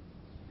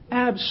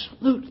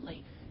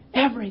 Absolutely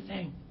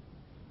everything.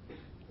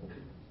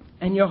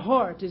 And your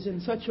heart is in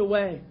such a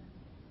way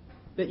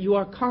that you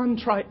are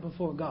contrite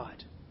before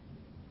God.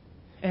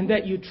 And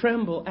that you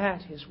tremble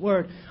at His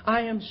Word.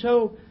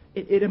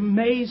 It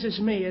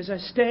amazes me as I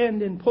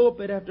stand in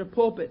pulpit after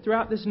pulpit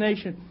throughout this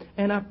nation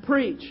and I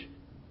preach.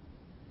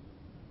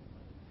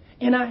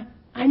 And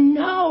I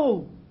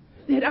know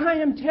that I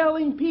am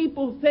telling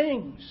people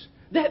things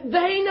that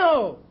they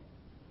know,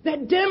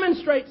 that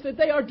demonstrates that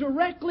they are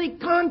directly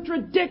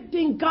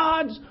contradicting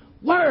God's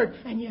Word.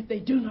 And yet they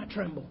do not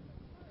tremble.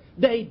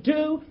 They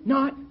do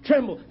not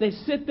tremble. They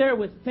sit there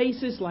with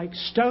faces like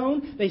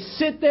stone. They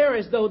sit there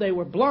as though they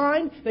were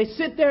blind. They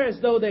sit there as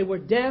though they were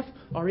deaf,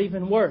 or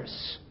even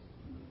worse.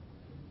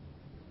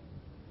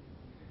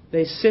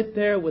 They sit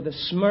there with a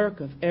smirk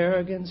of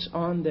arrogance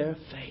on their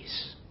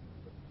face.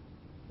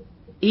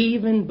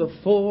 Even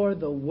before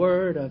the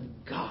Word of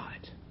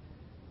God,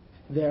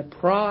 their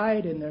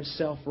pride and their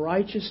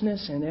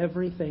self-righteousness and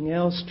everything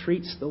else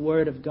treats the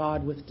Word of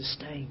God with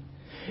disdain.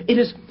 It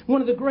is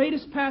one of the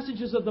greatest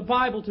passages of the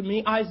Bible to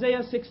me,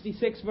 Isaiah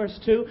 66 verse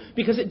 2,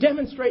 because it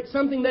demonstrates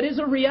something that is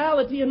a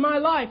reality in my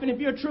life. And if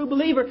you're a true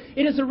believer,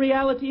 it is a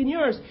reality in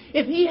yours.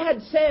 If He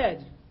had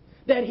said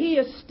that He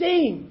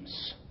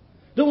esteems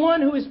the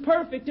one who is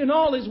perfect in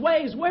all his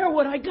ways, where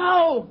would I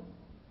go?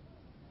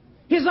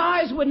 His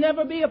eyes would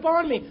never be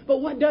upon me. But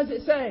what does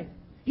it say?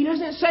 He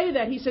doesn't say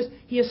that. He says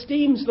He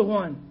esteems the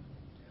one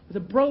with a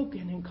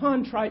broken and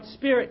contrite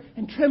spirit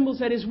and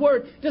trembles at His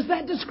word. Does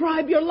that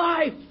describe your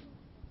life?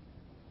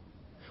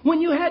 When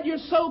you had your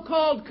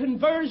so-called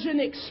conversion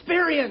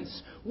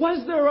experience,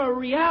 was there a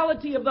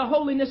reality of the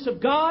holiness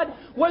of God?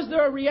 Was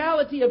there a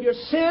reality of your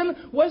sin?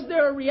 Was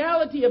there a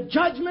reality of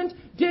judgment?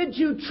 Did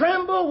you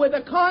tremble with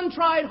a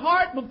contrite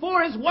heart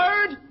before His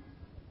Word?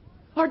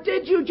 Or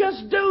did you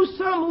just do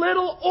some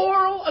little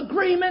oral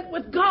agreement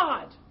with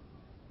God?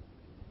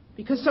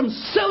 Because some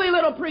silly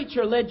little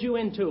preacher led you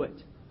into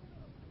it.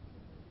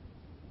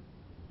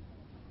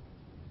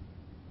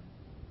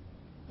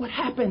 What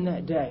happened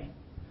that day?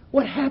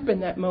 What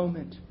happened that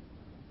moment?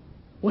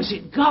 Was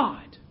it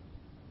God?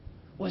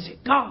 Was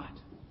it God?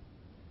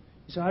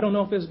 So I don't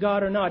know if it's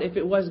God or not. If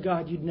it was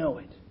God, you'd know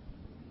it.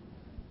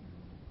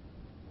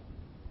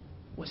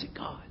 Was it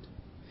God?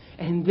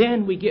 And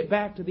then we get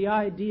back to the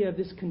idea of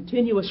this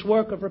continuous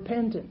work of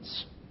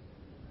repentance.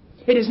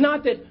 It is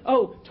not that,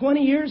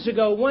 20 years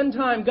ago, one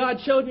time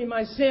God showed me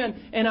my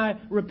sin and I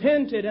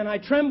repented and I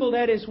trembled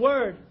at His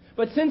Word.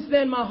 But since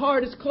then my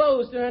heart is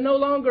closed and I no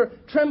longer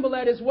tremble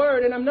at His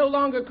Word and I'm no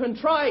longer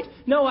contrite.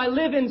 No, I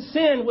live in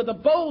sin with a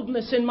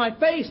boldness in my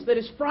face that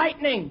is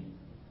frightening.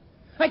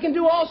 I can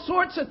do all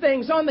sorts of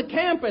things on the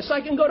campus. I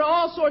can go to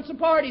all sorts of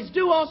parties,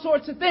 do all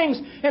sorts of things.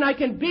 And I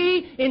can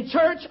be in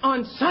church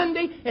on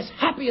Sunday as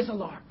happy as a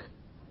lark.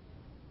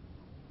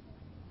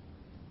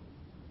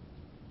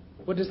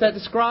 What does that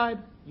describe?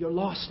 Your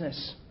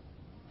lostness.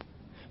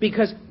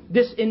 Because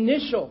this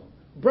initial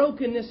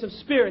brokenness of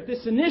spirit,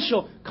 this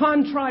initial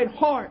contrite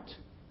heart,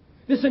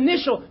 this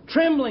initial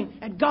trembling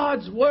at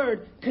God's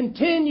Word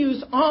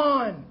continues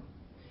on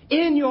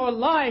in your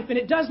life. And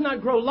it does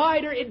not grow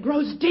lighter, it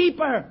grows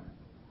deeper.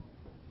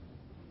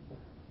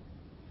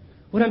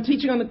 When I'm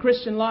teaching on the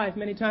Christian life,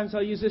 many times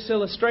I'll use this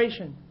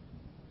illustration.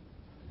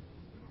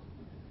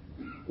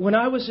 When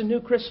I was a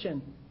new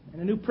Christian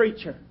and a new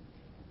preacher,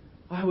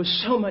 I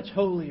was so much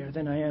holier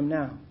than I am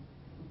now.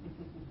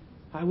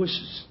 I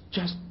was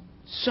just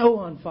so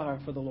on fire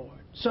for the Lord.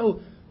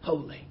 So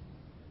holy.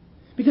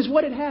 Because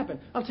what had happened?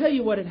 I'll tell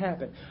you what had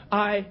happened.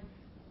 I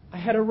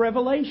had a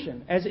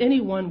revelation, as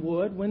anyone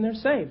would when they're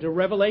saved. A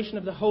revelation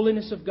of the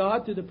holiness of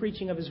God through the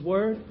preaching of His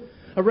Word.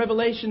 A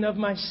revelation of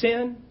my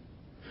sin.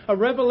 A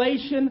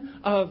revelation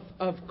of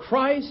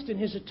Christ and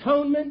His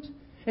atonement.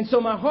 And so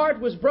my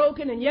heart was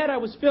broken, and yet I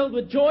was filled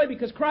with joy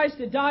because Christ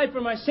had died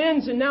for my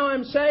sins and now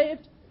I'm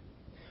saved.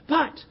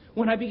 But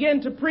when I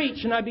began to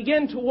preach and I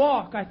began to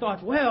walk, I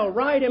thought, well,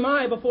 right am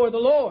I before the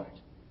Lord,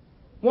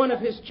 one of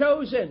His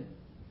chosen.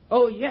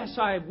 Oh yes,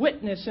 I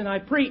witness and I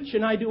preach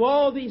and I do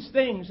all these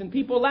things, and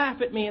people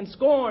laugh at me and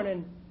scorn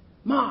and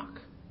mock.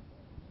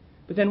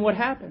 But then what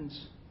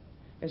happens?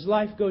 As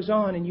life goes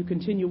on and you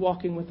continue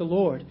walking with the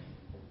Lord,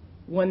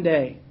 one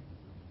day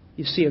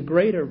you see a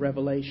greater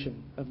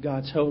revelation of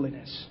God's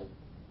holiness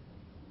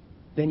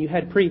than you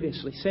had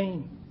previously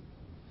seen,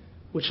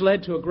 which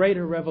led to a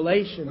greater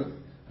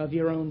revelation of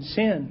your own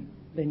sin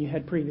than you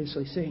had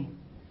previously seen,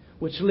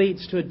 which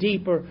leads to a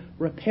deeper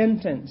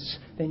repentance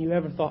than you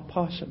ever thought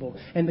possible.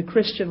 And the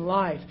Christian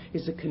life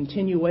is a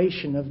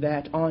continuation of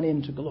that on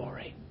into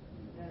glory.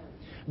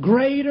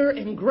 Greater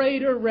and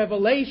greater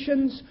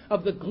revelations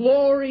of the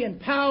glory and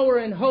power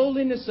and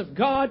holiness of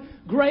God.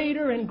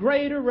 Greater and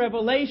greater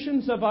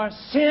revelations of our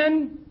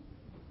sin.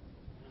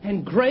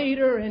 And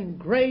greater and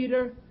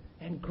greater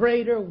and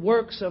greater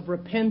works of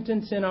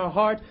repentance in our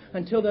heart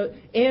until the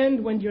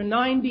end when you're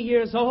 90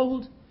 years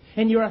old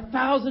and you're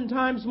 1,000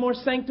 times more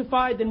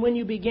sanctified than when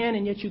you began,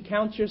 and yet you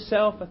count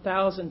yourself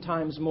 1,000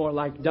 times more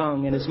like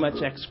dung and as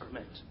much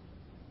excrement.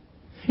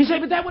 You say,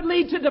 but that would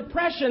lead to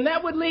depression.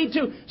 That would lead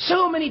to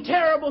so many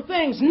terrible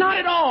things. Not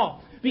at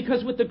all.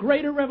 Because with the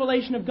greater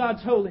revelation of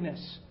God's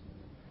holiness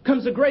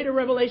comes a greater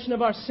revelation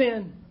of our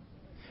sin.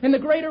 And the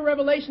greater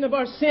revelation of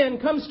our sin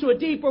comes to a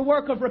deeper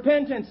work of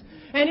repentance.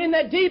 And in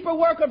that deeper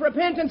work of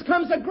repentance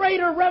comes a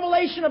greater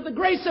revelation of the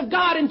grace of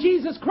God in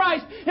Jesus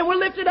Christ. And we're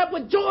lifted up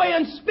with joy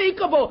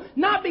unspeakable.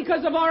 Not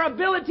because of our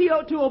ability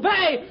to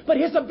obey, but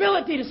His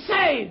ability to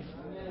save.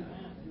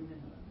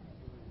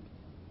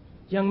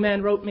 A young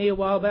man wrote me a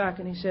while back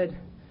and he said,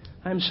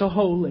 I'm so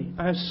holy,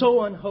 I'm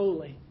so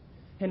unholy,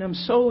 and I'm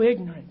so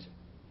ignorant.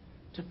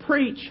 To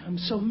preach, I'm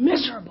so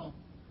miserable.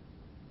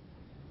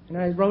 And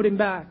I wrote him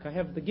back. I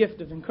have the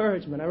gift of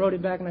encouragement. I wrote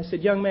him back and I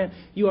said, young man,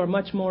 you are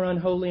much more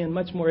unholy and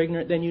much more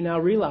ignorant than you now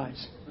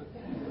realize.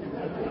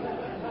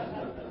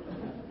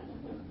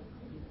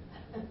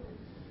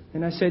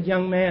 And I said,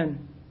 young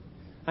man,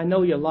 I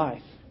know your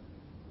life.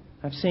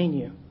 I've seen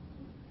you.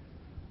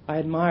 I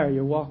admire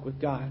your walk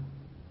with God.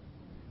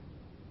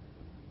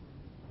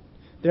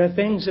 There are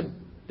things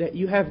that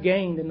you have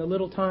gained in the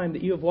little time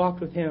that you have walked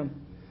with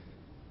Him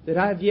that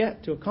I have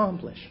yet to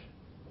accomplish.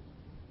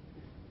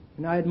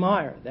 And I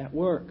admire that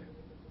work.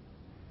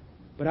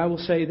 But I will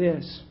say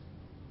this.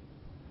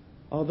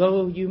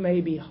 Although you may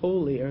be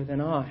holier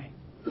than I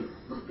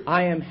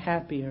am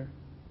happier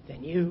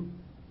than you.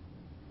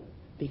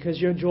 Because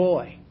your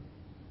joy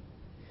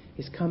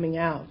is coming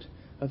out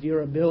of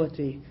your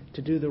ability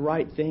to do the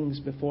right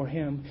things before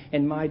Him.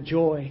 And my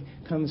joy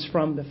comes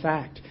from the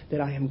fact that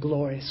I am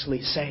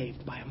gloriously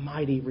saved by a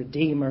mighty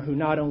Redeemer who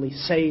not only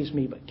saves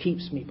me but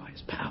keeps me by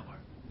His power.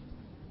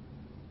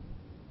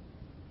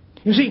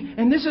 You see,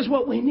 and this is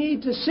what we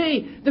need to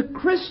see. The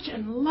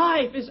Christian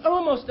life is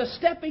almost a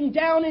stepping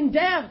down in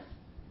death.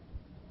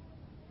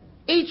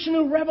 Each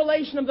new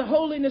revelation of the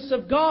holiness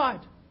of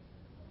God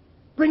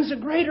Brings a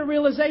greater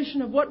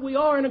realization of what we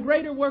are and a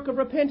greater work of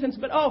repentance.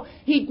 But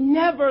He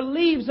never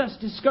leaves us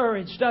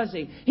discouraged, does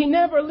He? He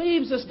never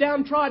leaves us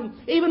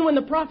downtrodden. Even when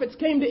the prophets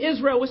came to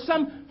Israel with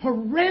some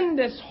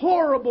horrendous,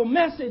 horrible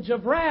message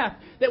of wrath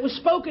that was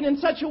spoken in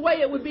such a way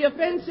it would be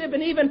offensive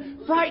and even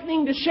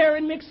frightening to share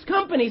in mixed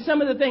company,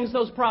 some of the things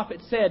those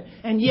prophets said.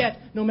 And yet,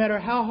 no matter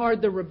how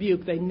hard the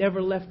rebuke, they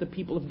never left the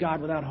people of God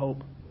without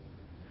hope.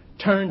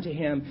 Turn to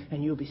Him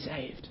and you'll be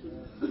saved.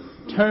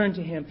 Turn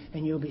to Him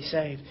and you'll be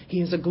saved. He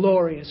is a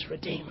glorious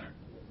Redeemer.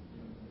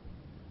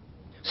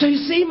 So you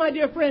see, my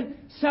dear friend,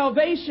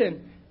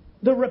 salvation,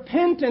 the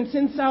repentance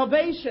in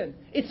salvation,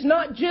 it's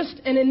not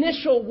just an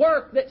initial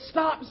work that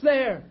stops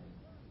there.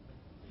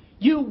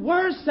 You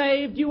were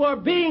saved, you are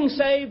being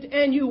saved,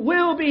 and you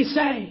will be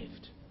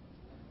saved.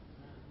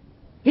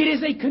 It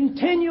is a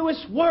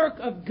continuous work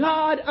of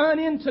God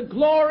unto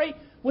glory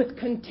with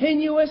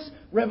continuous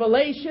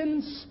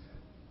revelations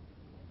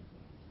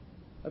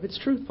of its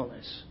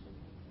truthfulness.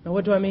 Now,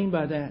 what do I mean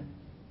by that?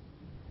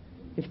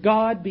 If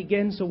God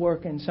begins to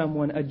work in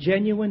someone, a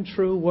genuine,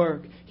 true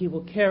work, He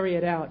will carry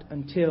it out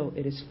until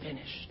it is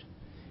finished.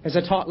 As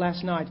I taught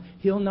last night,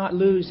 He'll not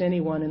lose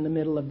anyone in the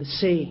middle of the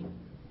sea.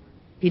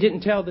 He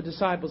didn't tell the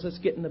disciples, let's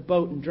get in the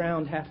boat and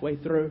drown halfway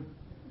through.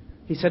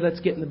 He said, let's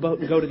get in the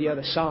boat and go to the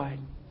other side.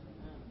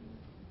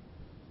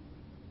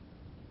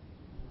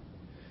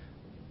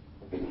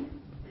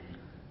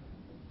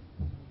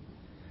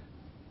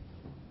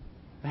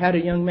 I had a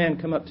young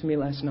man come up to me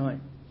last night,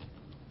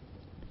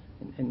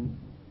 and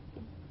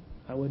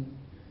I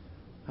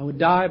would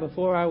die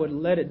before I would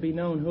let it be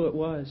known who it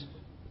was.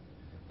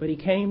 But he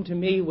came to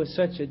me with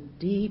such a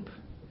deep,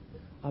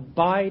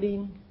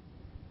 abiding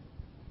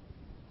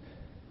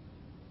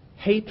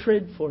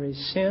hatred for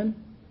his sin,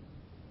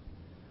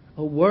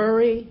 a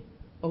worry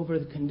over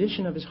the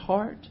condition of his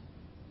heart,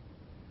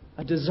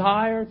 a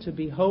desire to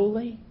be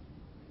holy,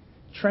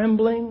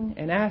 trembling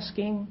and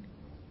asking,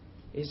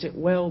 is it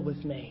well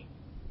with me?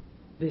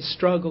 This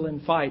struggle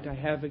and fight I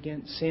have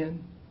against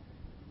sin,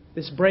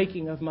 this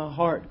breaking of my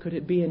heart, could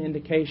it be an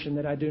indication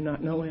that I do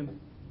not know Him?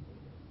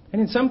 And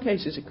in some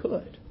cases it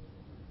could,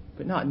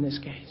 but not in this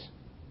case.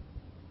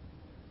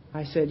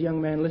 I said,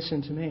 young man,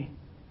 listen to me.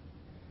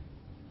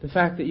 The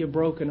fact that you're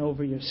broken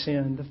over your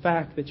sin, the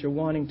fact that you're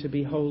wanting to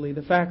be holy,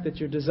 the fact that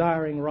you're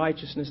desiring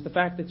righteousness, the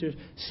fact that you're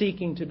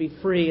seeking to be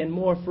free and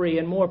more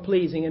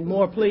pleasing and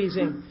more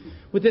pleasing,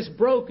 with this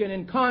broken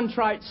and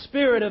contrite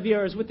spirit of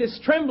yours, with this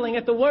trembling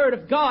at the Word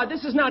of God,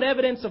 this is not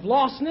evidence of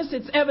lostness,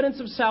 it's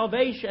evidence of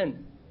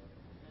salvation.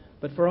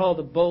 But for all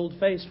the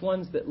bold-faced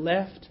ones that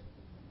left,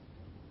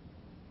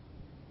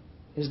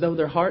 as though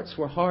their hearts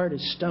were hard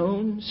as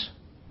stones,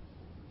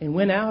 and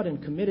went out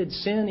and committed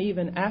sin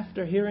even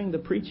after hearing the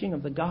preaching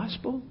of the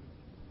gospel?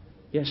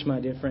 Yes, my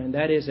dear friend,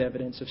 that is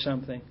evidence of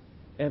something.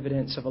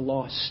 Evidence of a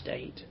lost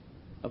state,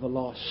 of a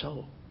lost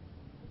soul.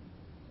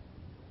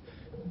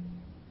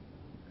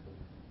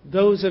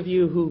 Those of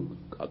you who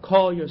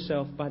call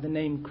yourself by the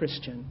name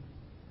Christian,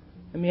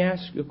 let me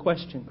ask you a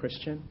question,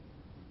 Christian.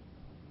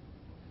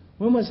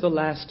 When was the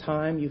last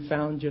time you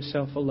found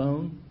yourself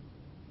alone,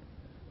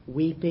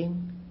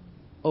 weeping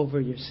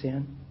over your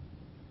sin?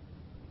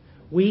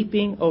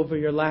 Weeping over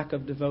your lack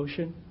of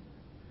devotion?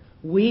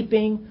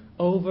 Weeping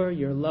over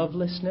your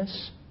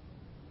lovelessness?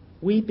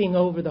 Weeping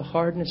over the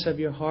hardness of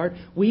your heart?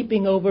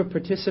 Weeping over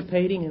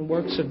participating in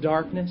works of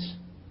darkness?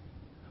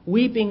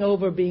 Weeping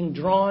over being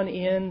drawn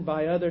in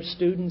by other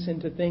students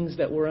into things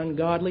that were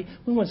ungodly?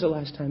 When was the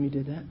last time you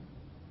did that?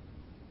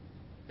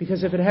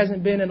 Because if it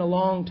hasn't been in a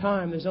long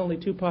time, there's only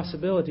two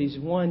possibilities.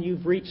 One,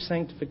 you've reached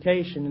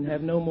sanctification and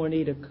have no more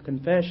need of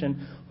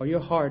confession, or your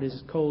heart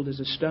is cold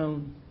as a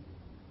stone.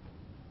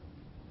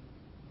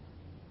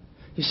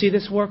 You see,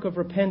 this work of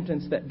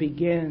repentance that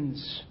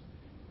begins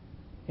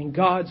in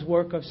God's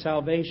work of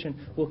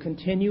salvation will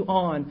continue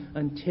on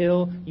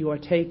until you are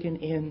taken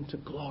into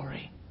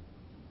glory.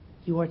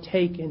 You are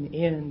taken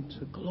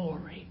into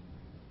glory.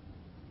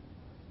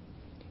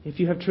 If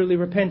you have truly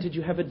repented,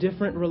 you have a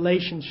different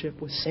relationship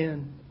with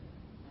sin.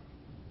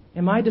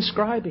 Am I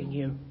describing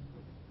you?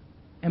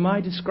 Am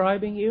I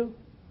describing you?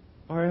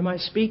 Or am I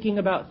speaking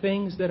about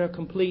things that are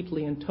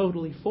completely and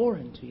totally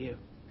foreign to you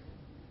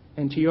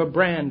and to your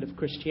brand of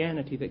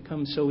Christianity that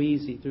comes so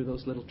easy through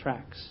those little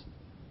tracts?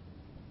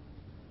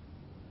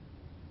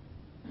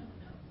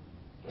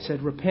 He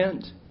said,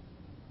 repent.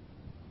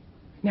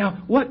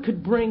 Now, what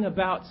could bring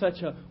about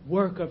such a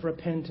work of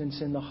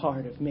repentance in the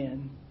heart of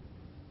men?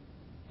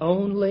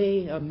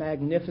 Only a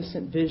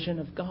magnificent vision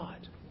of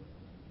God.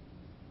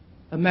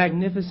 A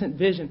magnificent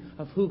vision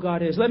of who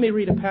God is. Let me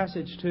read a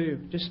passage to you.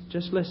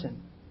 Just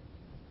listen.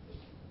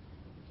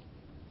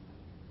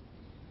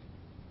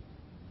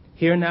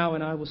 Hear now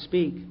and I will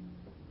speak.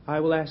 I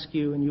will ask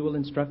you and you will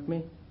instruct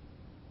me.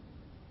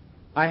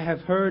 I have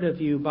heard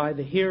of you by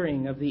the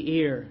hearing of the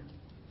ear,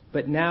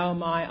 but now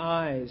my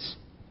eyes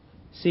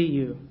see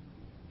you.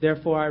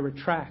 Therefore I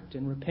retract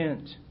and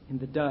repent in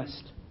the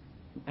dust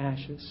and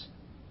ashes.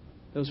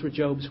 Those were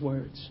Job's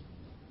words.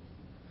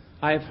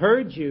 I have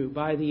heard you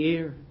by the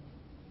ear.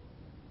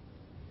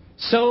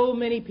 So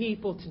many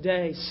people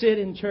today sit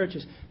in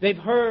churches. They've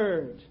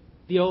heard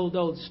the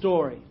old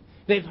story.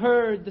 They've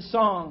heard the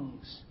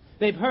songs.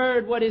 They've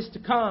heard what is to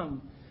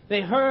come.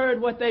 They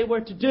heard what they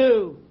were to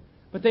do.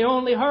 But they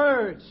only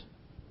heard.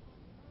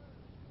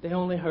 They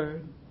only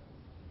heard.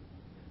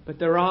 But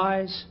their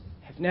eyes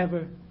have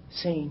never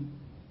seen.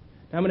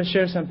 Now I'm going to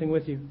share something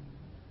with you.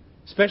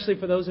 Especially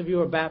for those of you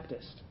who are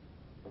Baptist.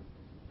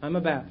 I'm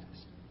a Baptist.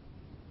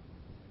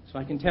 So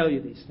I can tell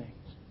you these things.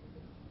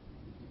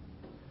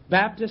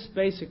 Baptists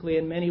basically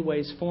in many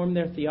ways form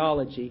their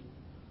theology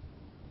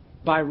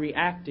by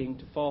reacting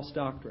to false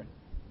doctrine.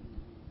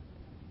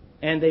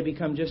 And they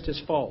become just as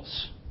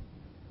false.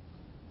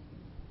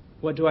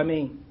 What do I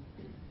mean?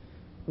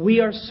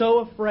 We are so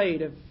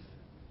afraid of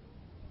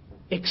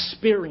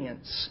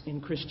experience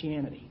in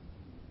Christianity.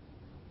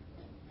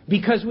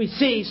 Because we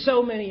see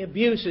so many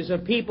abuses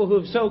of people who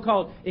have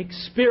so-called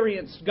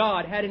experienced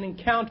God, had an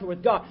encounter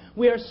with God.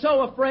 We are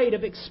so afraid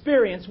of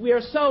experience. We are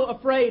so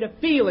afraid of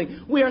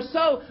feeling. We are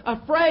so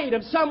afraid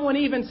of someone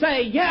even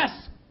saying, yes,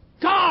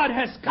 God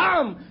has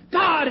come.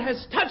 God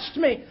has touched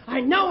me. I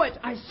know it.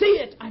 I see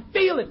it. I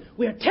feel it.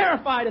 We are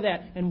terrified of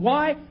that. And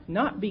why?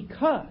 Not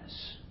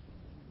because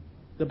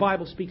the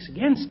Bible speaks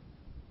against it.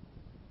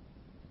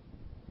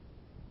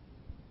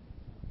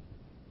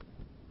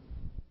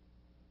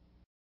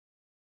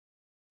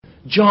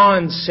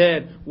 John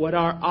said, what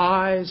our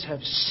eyes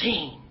have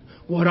seen,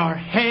 what our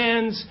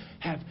hands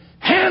have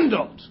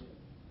handled.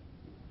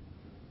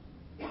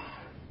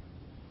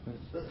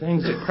 The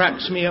things that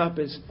cracks me up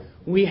is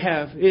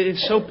it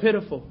is so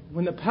pitiful.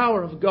 When the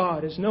power of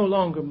God is no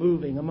longer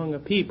moving among a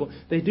people,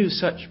 they do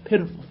such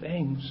pitiful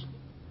things.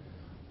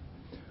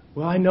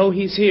 Well, I know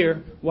He's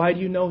here. Why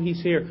do you know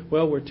He's here?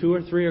 Well, where 2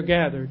 or 3 are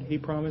gathered, He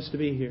promised to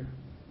be here.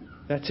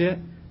 That's it.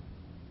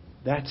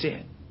 That's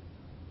it.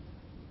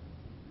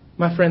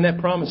 My friend, that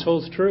promise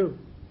holds true.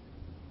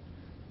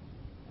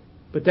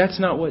 But that's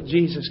not what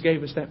Jesus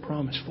gave us that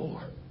promise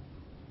for.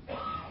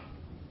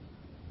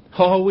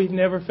 Oh, we've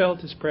never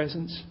felt His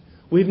presence.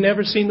 We've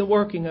never seen the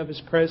working of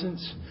His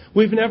presence.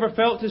 We've never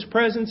felt His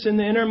presence in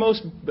the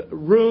innermost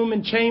room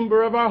and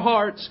chamber of our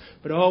hearts.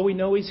 But oh, we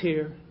know He's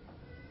here.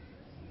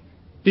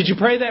 Did you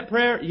pray that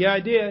prayer? Yeah,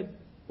 I did.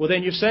 Well,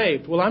 then you're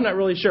saved. Well, I'm not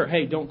really sure.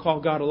 Hey, don't call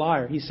God a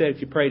liar. He said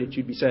if you prayed it,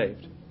 you'd be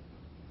saved.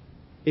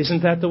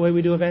 Isn't that the way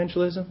we do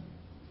evangelism?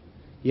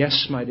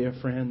 Yes, my dear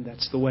friend,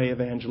 that's the way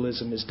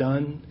evangelism is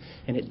done.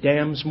 And it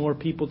damns more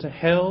people to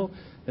hell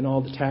than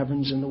all the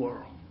taverns in the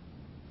world.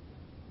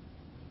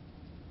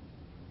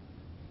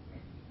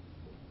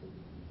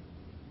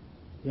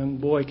 A young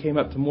boy came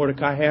up to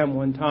Mordecai Ham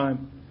one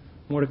time.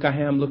 Mordecai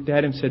Ham looked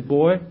at him and said,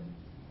 boy,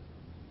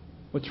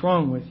 what's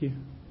wrong with you?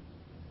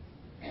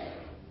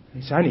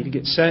 He said, I need to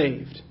get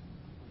saved.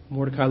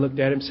 Mordecai looked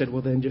at him and said,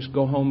 well, then just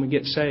go home and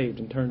get saved,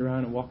 and turned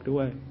around and walked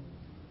away.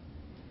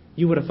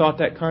 You would have thought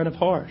that kind of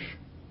harsh.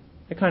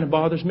 That kind of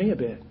bothers me a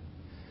bit.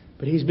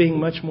 But he's being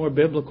much more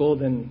biblical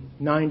than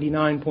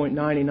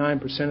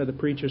 99.99% of the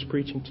preachers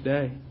preaching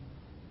today.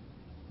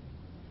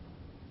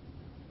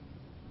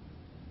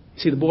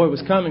 See, the boy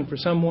was coming for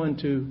someone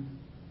to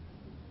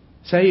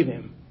save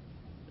him.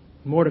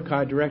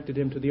 Mordecai directed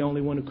him to the only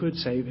one who could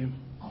save him.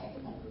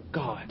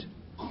 God.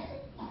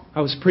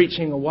 I was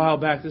preaching a while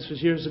back. This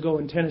was years ago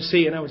in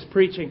Tennessee. And I was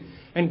preaching.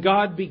 And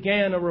God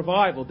began a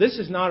revival. This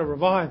is not a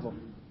revival.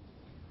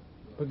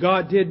 But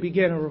God did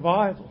begin a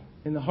revival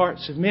in the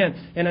hearts of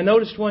men. And I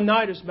noticed one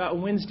night, it was about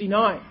Wednesday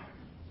night,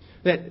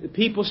 that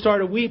people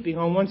started weeping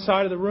on one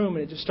side of the room.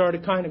 And it just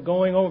started kind of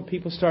going over.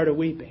 People started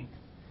weeping.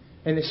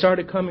 And they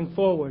started coming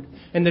forward.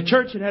 And the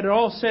church had it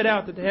all set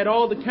out that they had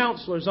all the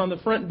counselors on the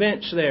front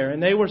bench there.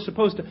 And they were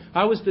supposed to...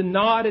 I was to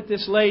nod at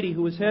this lady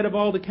who was head of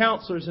all the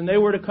counselors. And they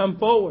were to come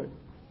forward.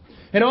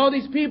 And all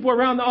these people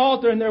around the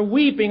altar, and they're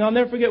weeping. I'll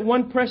never forget,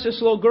 one precious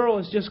little girl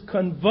is just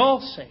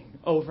convulsing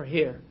over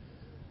here,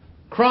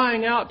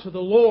 crying out to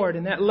the Lord.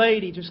 And that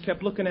lady just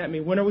kept looking at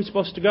me. When are we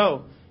supposed to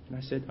go? And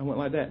I said, I went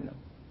like that. No.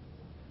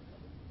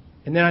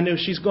 And then I knew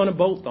she's going to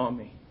bolt on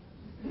me.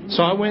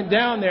 So I went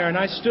down there and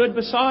I stood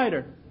beside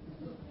her.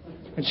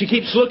 And she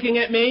keeps looking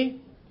at me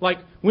like,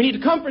 we need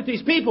to comfort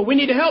these people. We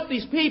need to help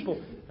these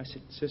people. I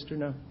said, sister,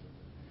 no.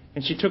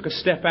 And she took a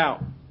step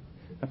out.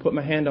 I put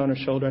my hand on her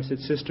shoulder. I said,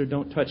 sister,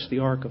 don't touch the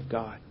ark of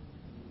God.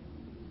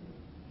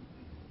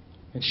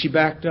 And she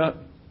backed up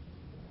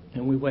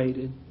and we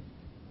waited.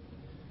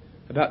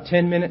 About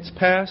 10 minutes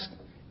passed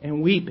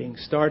and weeping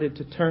started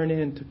to turn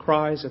into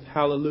cries of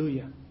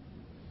hallelujah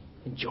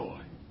and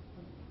joy.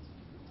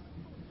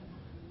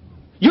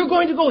 You're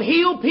going to go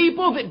heal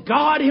people that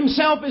God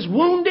Himself is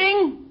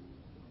wounding?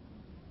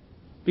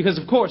 Because,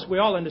 of course, we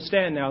all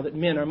understand now that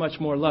men are much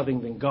more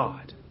loving than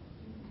God.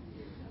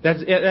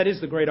 That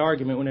is the great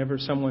argument whenever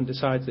someone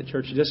decides that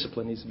church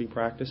discipline needs to be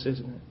practiced,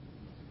 isn't it?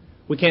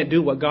 We can't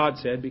do what God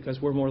said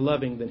because we're more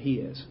loving than He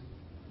is.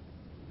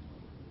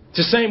 It's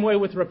the same way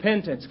with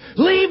repentance.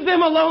 Leave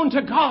them alone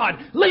to God.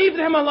 Leave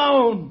them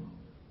alone.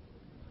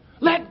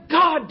 Let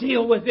God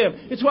deal with them.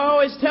 It's why I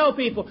always tell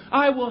people,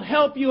 I will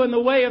help you in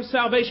the way of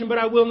salvation, but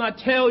I will not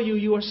tell you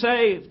you are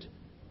saved.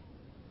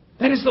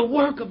 That is the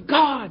work of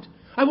God.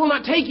 I will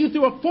not take you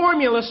through a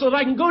formula so that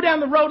I can go down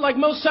the road like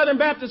most Southern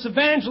Baptist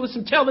evangelists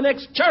and tell the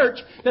next church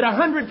that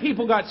 100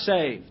 people got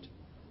saved.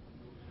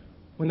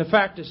 When the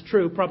fact is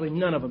true, probably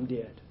none of them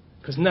did.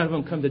 Because none of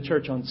them come to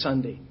church on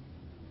Sunday.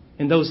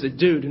 And those that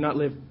do not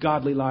live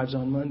godly lives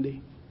on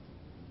Monday.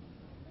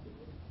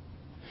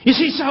 You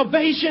see,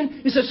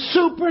 salvation is a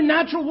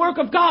supernatural work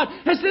of God.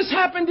 Has this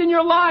happened in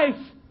your life?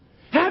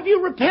 Have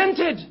you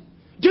repented?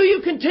 Do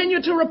you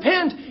continue to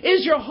repent?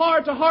 Is your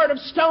heart a heart of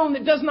stone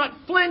that does not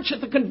flinch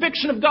at the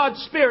conviction of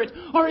God's Spirit?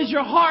 Or is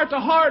your heart a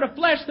heart of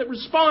flesh that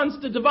responds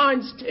to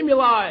divine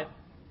stimuli?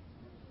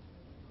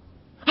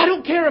 I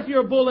don't care if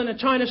you're a bull in a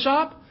china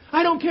shop.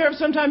 I don't care if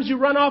sometimes you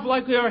run off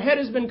like your head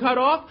has been cut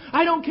off.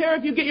 I don't care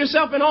if you get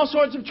yourself in all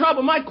sorts of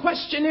trouble. My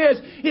question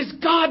is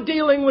God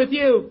dealing with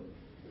you?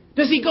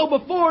 Does He go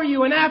before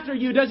you and after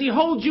you? Does He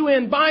hold you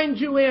in, bind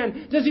you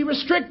in? Does He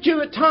restrict you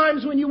at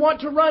times when you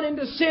want to run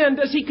into sin?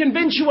 Does He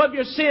convince you of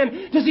your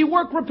sin? Does He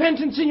work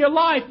repentance in your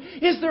life?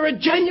 Is there a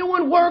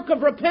genuine work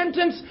of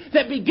repentance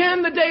that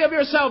began the day of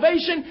your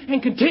salvation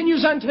and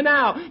continues unto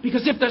now?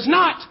 Because if there's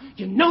not,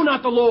 you know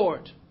not the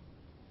Lord.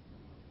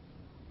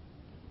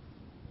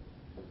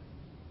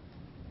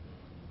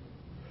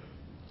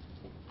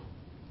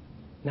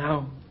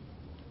 Now,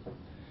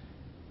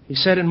 He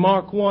said in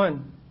Mark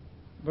 1,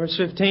 verse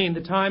 15,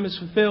 the time is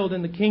fulfilled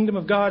and the kingdom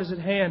of God is at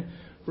hand.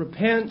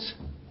 Repent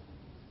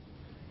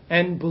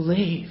and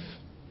believe.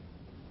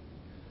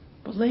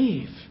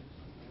 Believe.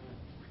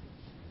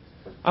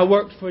 I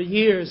worked for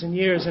years and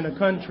years in a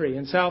country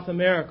in South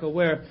America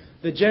where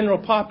the general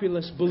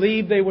populace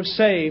believed they were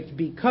saved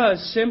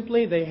because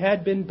simply they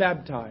had been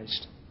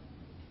baptized.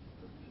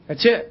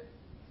 That's it.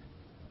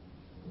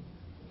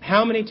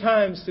 How many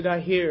times did I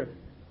hear,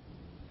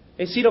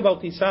 he sido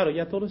bautizado,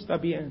 ya todo está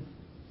bien.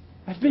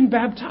 I've been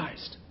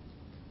baptized.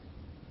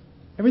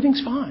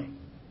 Everything's fine.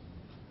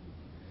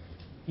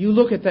 You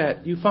look at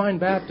that, you find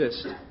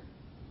Baptists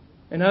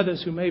and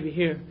others who may be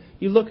here,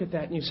 you look at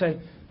that and you say,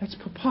 that's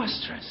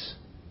preposterous.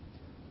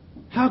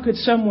 How could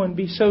someone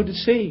be so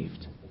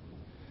deceived?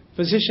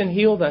 Physician,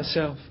 heal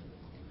thyself.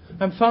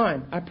 I'm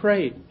fine. I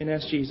prayed and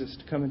asked Jesus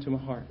to come into my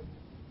heart.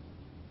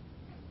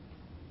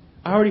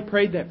 I already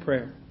prayed that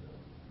prayer.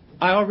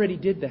 I already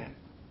did that.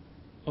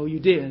 Oh, you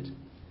did?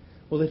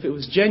 Well, if it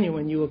was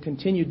genuine, you will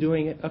continue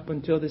doing it up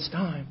until this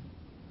time.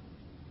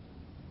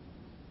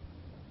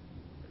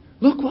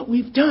 Look what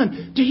we've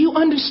done. Do you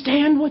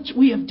understand what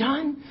we have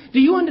done? Do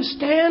you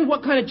understand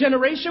what kind of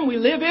generation we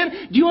live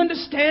in? Do you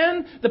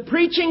understand the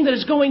preaching that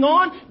is going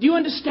on? Do you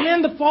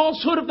understand the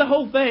falsehood of the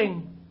whole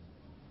thing?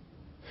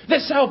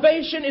 That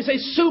salvation is a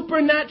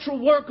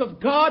supernatural work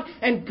of God,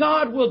 and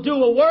God will do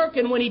a work,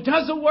 and when He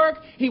does a work,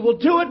 He will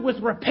do it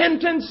with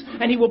repentance,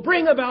 and He will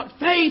bring about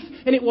faith,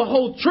 and it will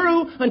hold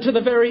true unto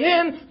the very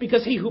end,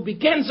 because He who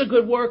begins a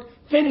good work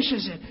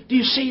finishes it. Do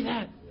you see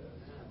that?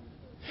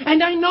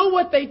 And I know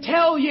what they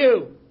tell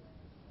you.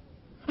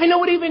 I know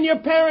what even your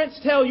parents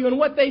tell you and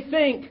what they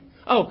think.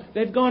 Oh,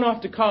 they've gone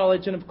off to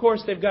college, and of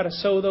course they've got to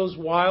sow those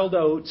wild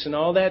oats and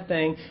all that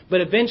thing, but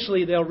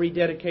eventually they'll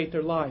rededicate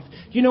their life.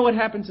 Do you know what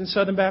happens in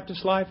Southern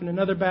Baptist life and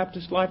another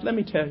Baptist life? Let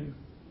me tell you.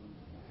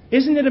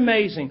 Isn't it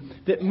amazing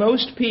that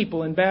most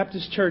people in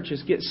Baptist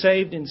churches get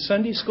saved in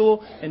Sunday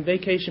school and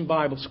vacation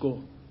Bible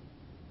school?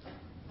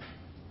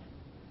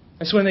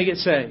 That's when they get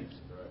saved.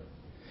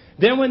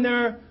 Then when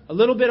they're a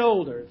little bit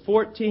older,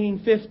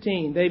 14,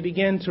 15, they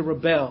begin to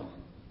rebel.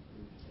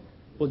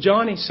 Well,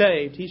 Johnny's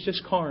saved. He's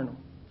just carnal.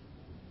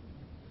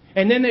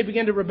 And then they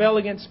begin to rebel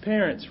against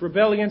parents,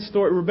 rebel against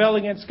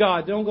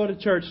God. Don't go to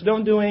church.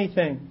 Don't do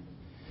anything.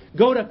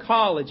 Go to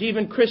college,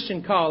 even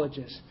Christian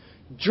colleges.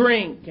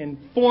 Drink and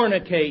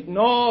fornicate and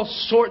all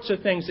sorts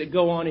of things that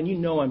go on. And you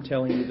know I'm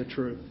telling you the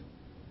truth.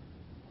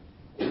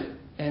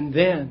 And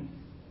then,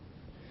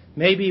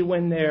 maybe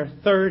when they're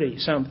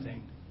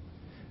 30-something,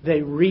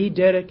 they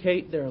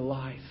rededicate their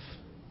life.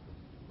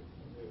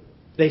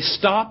 They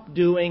stop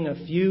doing a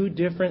few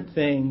different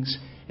things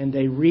and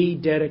they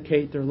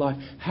rededicate their life.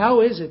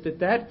 How is it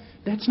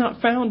that's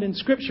not found in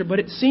Scripture, but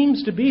it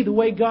seems to be the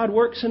way God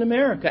works in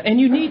America, and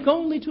unique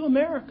only to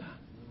America?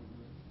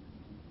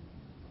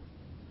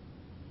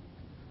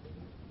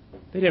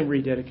 They didn't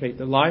rededicate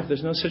their life.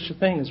 There's no such a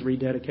thing as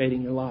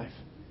rededicating your life.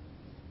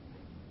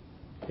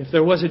 If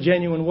there was a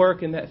genuine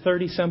work in that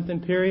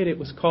 30-something period, it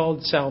was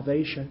called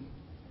salvation.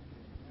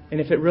 And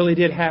if it really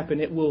did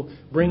happen, it will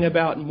bring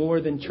about more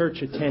than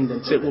church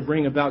attendance. It will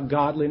bring about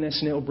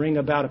godliness, and it will bring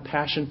about a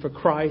passion for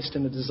Christ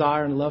and a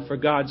desire and love for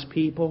God's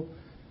people.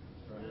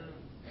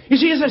 You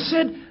see, as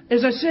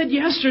I said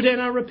yesterday, and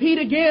I repeat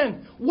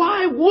again,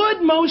 why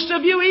would most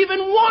of you even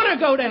want to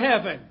go to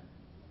heaven?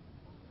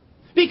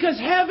 Because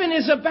heaven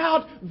is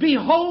about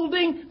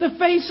beholding the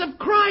face of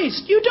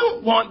Christ. You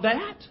don't want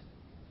that.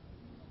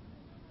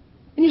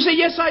 And you say,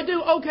 yes, I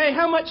do. Okay,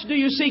 how much do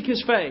you seek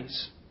His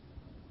face?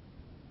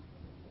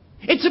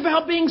 It's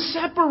about being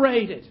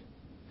separated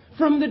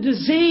from the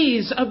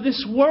disease of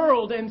this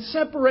world and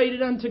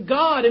separated unto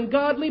God and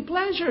godly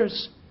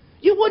pleasures.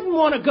 You wouldn't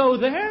want to go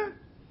there.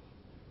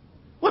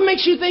 What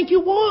makes you think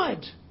you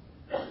would?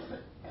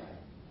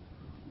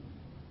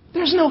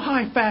 There's no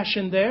high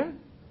fashion there.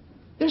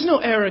 There's no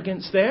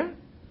arrogance there.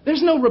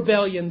 There's no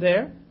rebellion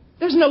there.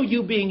 There's no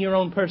you being your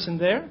own person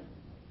there.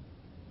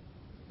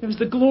 There's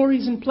the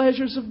glories and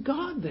pleasures of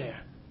God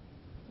there.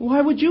 Why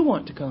would you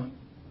want to come?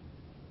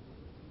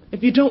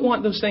 If you don't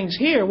want those things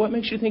here, what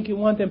makes you think you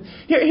want them?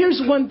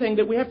 Here's one thing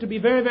that we have to be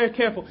very, very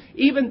careful.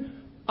 Even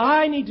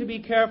I need to be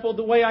careful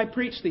the way I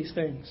preach these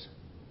things.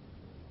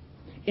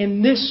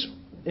 In this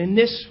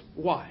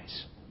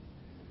wise.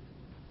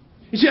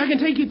 You see, I can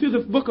take you through the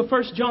book of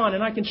 1 John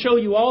and I can show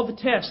you all the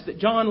tests that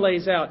John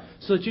lays out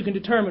so that you can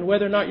determine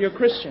whether or not you're a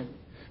Christian.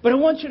 But I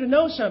want you to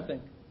know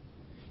something.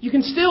 You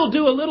can still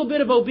do a little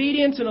bit of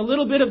obedience and a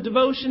little bit of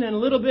devotion and a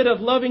little bit of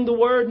loving the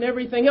Word and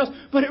everything else.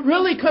 But it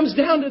really comes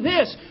down to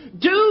this.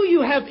 Do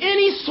you have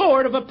any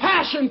sort of a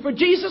passion for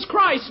Jesus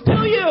Christ?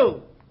 Do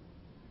you?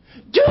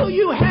 Do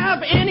you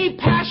have any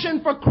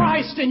passion for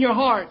Christ in your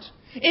heart?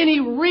 Any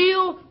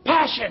real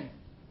passion?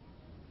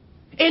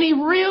 Any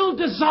real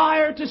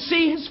desire to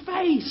see His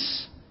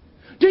face?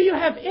 Do you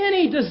have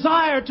any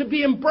desire to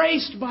be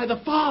embraced by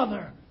the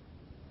Father?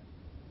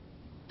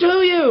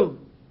 Do you?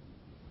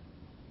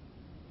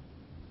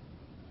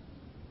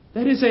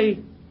 That is a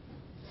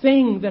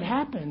thing that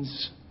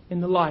happens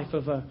in the life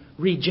of a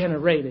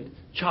regenerated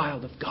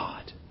child of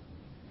God.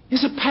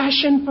 It's a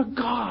passion for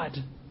God.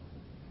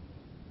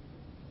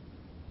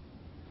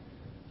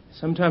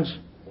 Sometimes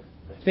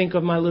I think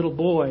of my little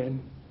boy,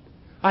 and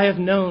I have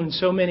known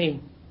so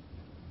many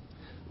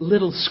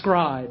little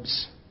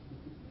scribes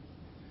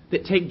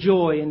that take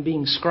joy in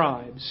being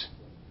scribes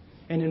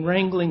and in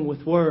wrangling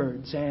with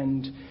words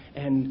and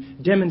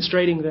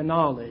demonstrating their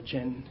knowledge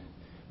and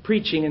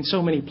preaching in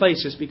so many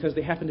places because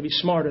they happen to be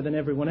smarter than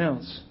everyone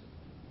else.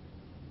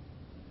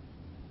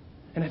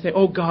 And I think,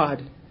 oh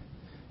God,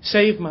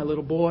 save my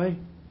little boy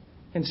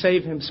and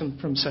save him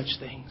from such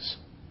things.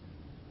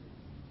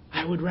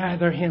 I would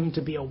rather him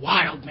to be a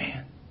wild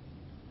man,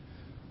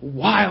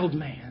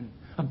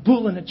 a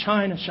bull in a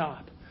china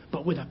shop,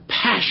 but with a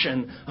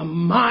passion, a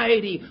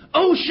mighty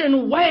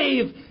ocean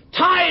wave,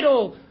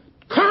 tidal,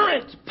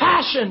 current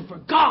passion for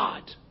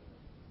God.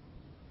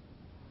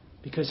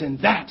 Because in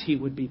that he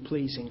would be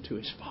pleasing to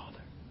his Father.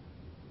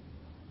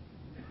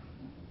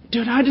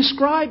 Did I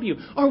describe you?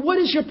 Or what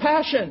is your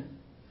passion?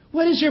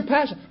 What is your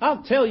passion?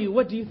 I'll tell you,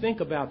 what do you think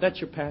about? That's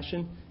your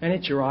passion. And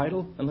it's your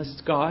idol, unless it's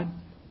God.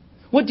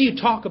 What do you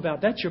talk about?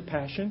 That's your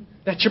passion.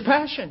 That's your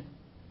passion.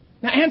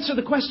 Now answer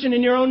the question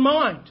in your own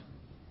mind.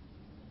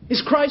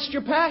 Is Christ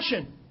your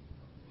passion?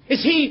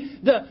 Is He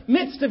the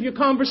midst of your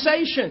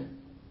conversation?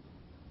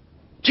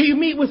 Do you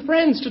meet with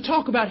friends to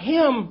talk about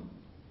Him?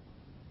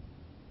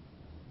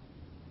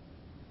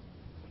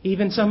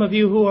 Even some of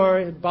you who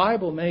are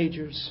Bible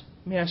majors,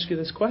 let me ask you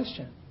this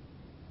question.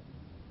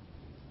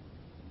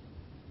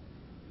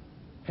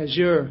 Has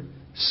your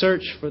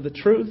search for the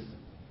truth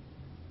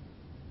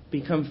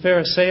become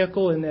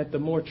pharisaical in that the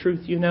more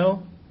truth you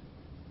know,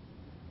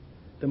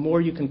 the more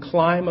you can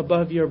climb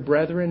above your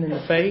brethren in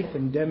the faith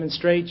and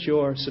demonstrate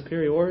your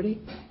superiority?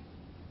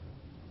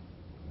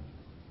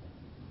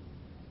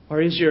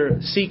 Or is your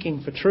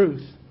seeking for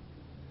truth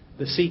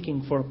the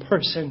seeking for a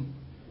person,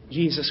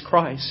 Jesus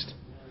Christ,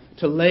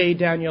 to lay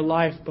down your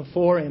life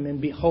before Him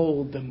and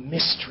behold the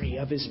mystery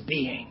of His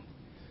being,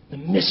 the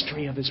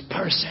mystery of His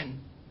person?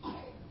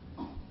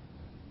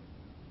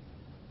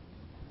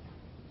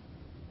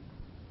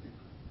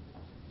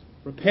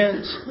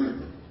 Repent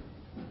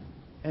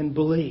and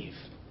believe.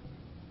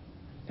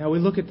 Now we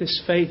look at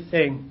this faith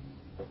thing.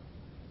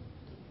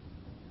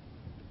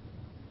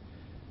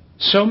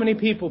 So many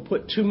people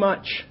put too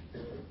much.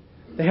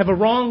 They have a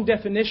wrong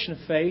definition of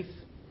faith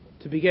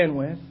to begin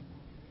with.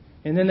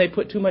 And then they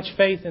put too much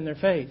faith in their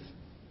faith.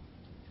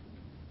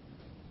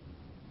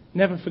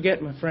 Never forget,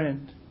 my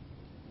friend,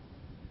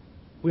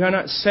 we are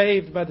not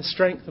saved by the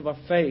strength of our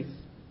faith.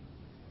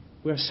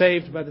 We are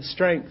saved by the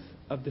strength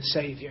of the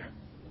Savior.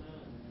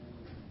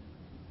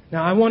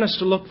 Now, I want us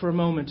to look for a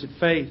moment at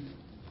faith.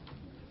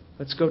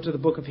 Let's go to the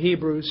book of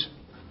Hebrews.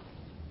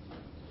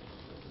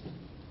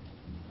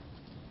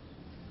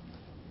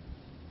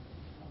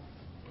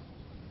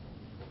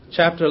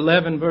 Chapter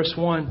 11, verse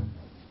 1.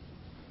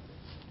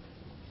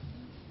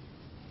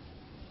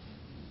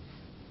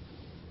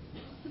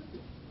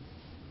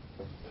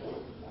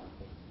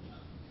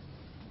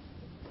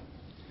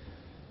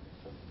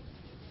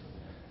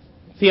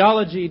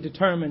 Theology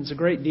determines a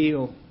great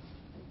deal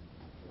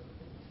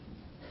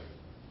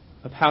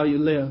of how you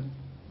live.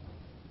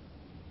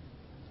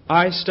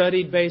 I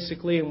studied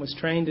basically and was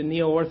trained in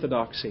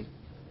neo-orthodoxy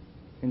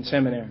in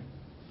seminary.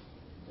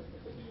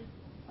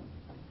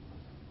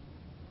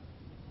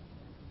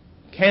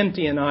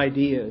 Kantian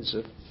ideas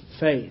of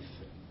faith.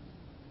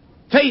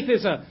 Faith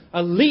is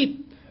a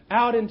leap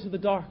out into the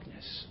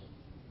darkness.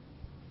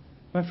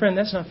 My friend,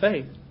 that's not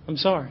faith. I'm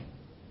sorry.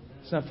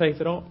 It's not faith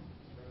at all.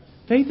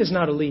 Faith is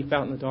not a leap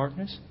out in the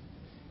darkness.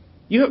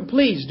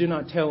 Please do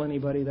not tell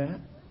anybody that.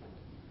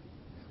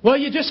 Well,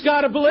 you just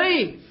got to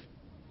believe.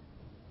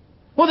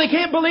 Well, they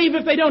can't believe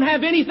if they don't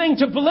have anything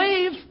to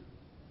believe.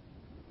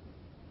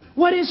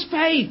 What is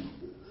faith?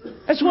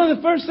 That's one of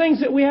the first things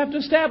that we have to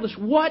establish.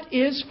 What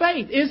is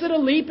faith? Is it a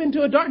leap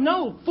into a dark?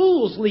 No,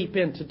 fools leap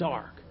into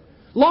dark.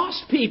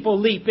 Lost people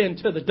leap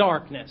into the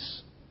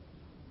darkness.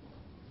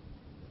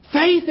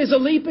 Faith is a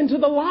leap into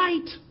the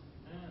light,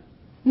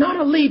 not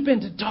a leap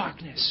into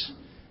darkness.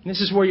 And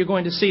this is where you're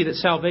going to see that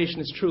salvation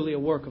is truly a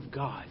work of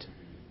God.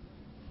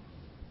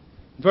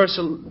 Verse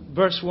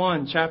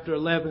 1, chapter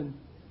 11.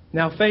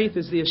 Now faith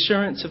is the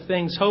assurance of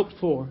things hoped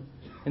for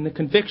and the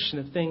conviction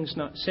of things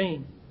not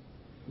seen.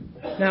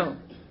 Now,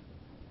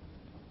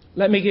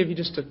 let me give you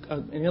just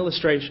an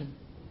illustration.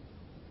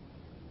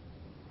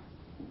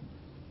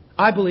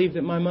 I believe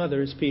that my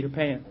mother is Peter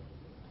Pan.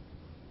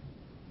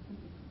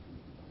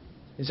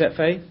 Is that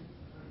faith?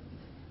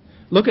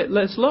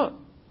 Let's look.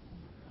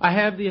 I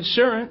have the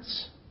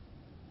assurance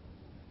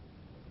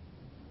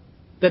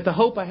that the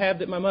hope I have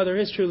that my mother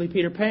is truly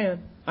Peter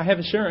Pan, I have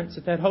assurance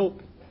that that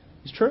hope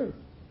is true.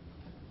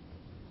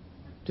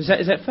 Is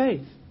that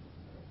faith?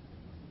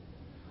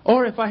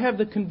 Or if I have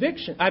the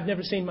conviction, I've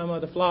never seen my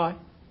mother fly.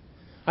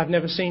 I've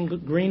never seen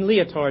green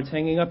leotards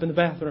hanging up in the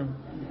bathroom.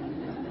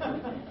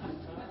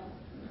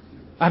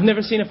 I've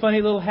never seen a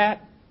funny little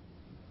hat.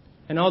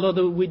 And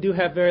although we do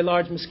have very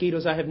large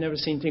mosquitoes, I have never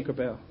seen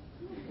Tinkerbell.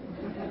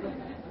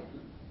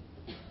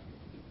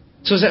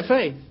 So is that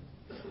faith?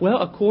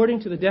 Well,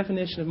 according to the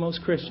definition of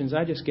most Christians,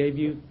 I just gave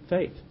you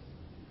faith.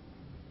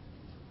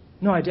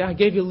 No, I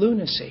gave you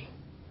lunacy.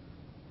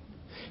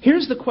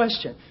 Here's the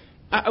question.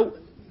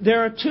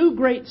 There are two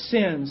great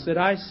sins that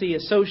I see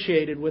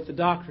associated with the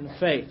doctrine of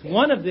faith.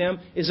 One of them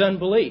is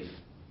unbelief.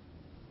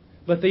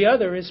 But the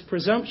other is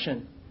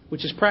presumption,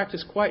 which is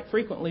practiced quite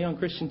frequently on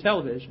Christian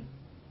television.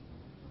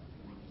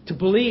 To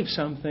believe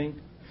something.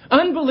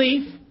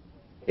 Unbelief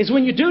is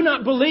when you do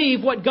not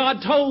believe what God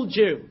told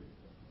you.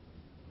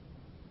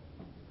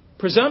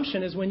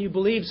 Presumption is when you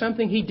believe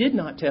something He did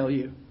not tell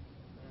you.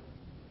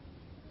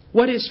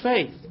 What is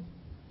faith?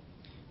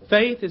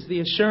 Faith is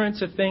the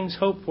assurance of things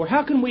hoped for.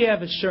 How can we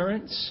have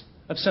assurance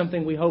of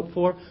something we hope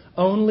for?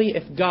 Only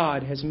if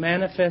God has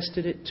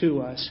manifested it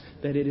to us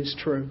that it is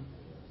true.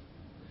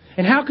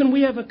 And how can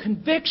we have a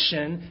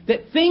conviction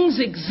that things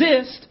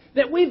exist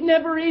that we've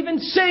never even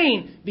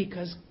seen?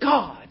 Because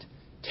God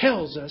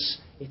tells us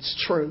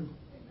it's true.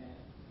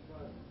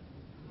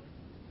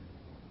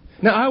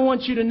 Now, I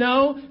want you to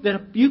know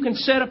that you can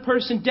set a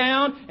person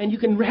down and you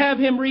can have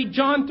him read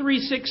John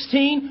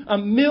 3:16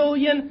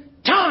 1,000,000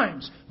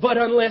 times. But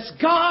unless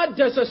God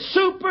does a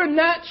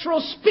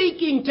supernatural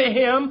speaking to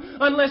him,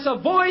 unless a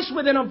voice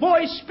within a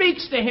voice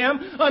speaks to him,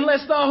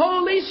 unless the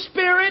Holy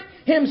Spirit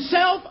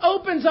Himself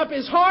opens up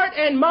his heart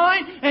and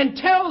mind and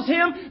tells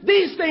him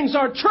these things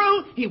are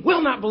true, he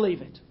will not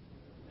believe it.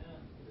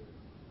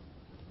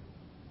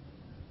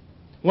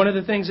 One of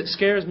the things that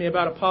scares me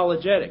about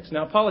apologetics.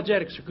 Now,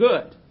 apologetics are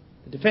good.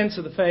 The defense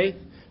of the faith.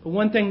 But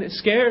one thing that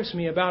scares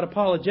me about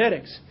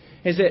apologetics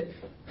is that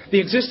the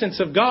existence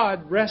of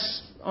God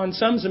rests on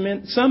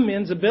some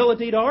men's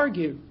ability to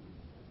argue.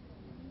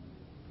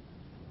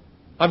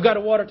 I've got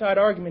a watertight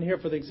argument here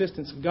for the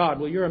existence of God.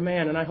 Well, you're a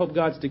man, and I hope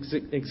God's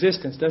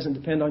existence doesn't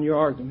depend on your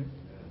argument.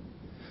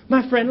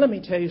 My friend, let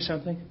me tell you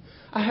something.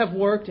 I have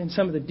worked in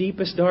some of the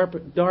deepest,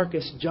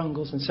 darkest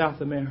jungles in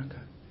South America.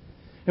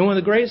 And one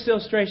of the greatest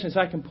illustrations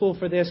I can pull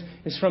for this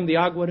is from the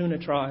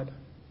Aguaruna tribe.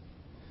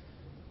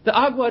 The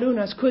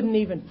Aguarunas couldn't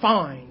even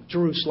find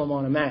Jerusalem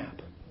on a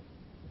map.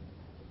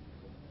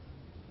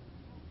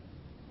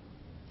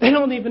 They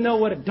don't even know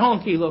what a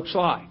donkey looks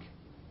like.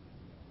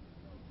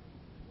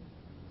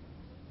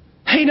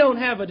 They don't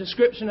have a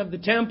description of the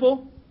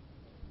temple.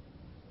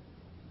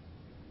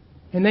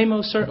 And they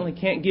most certainly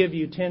can't give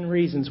you 10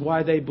 reasons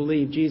why they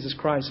believe Jesus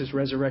Christ is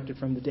resurrected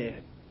from the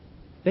dead.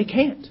 They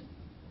can't.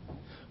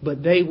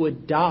 But they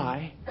would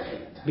die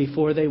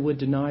before they would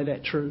deny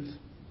that truth.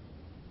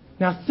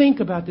 Now think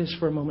about this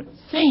for a moment.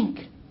 Think.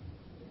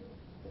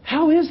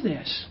 How is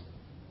this?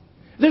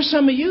 There's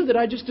some of you that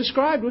I just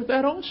described with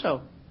that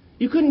also.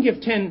 You couldn't give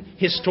 10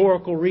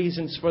 historical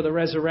reasons for the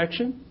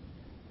resurrection.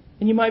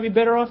 And you might be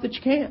better off that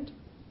you can't.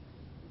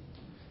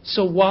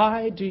 So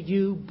why do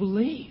you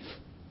believe?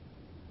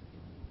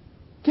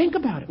 Think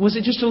about it. Was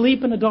it just a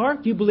leap in the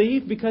dark? Do you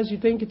believe because you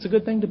think it's a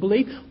good thing to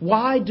believe?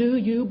 Why do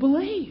you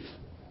believe?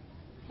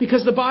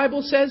 Because the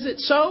Bible says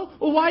it's so?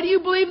 Well, why do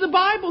you believe the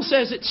Bible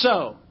says it's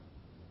so?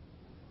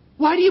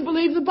 Why do you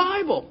believe the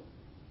Bible?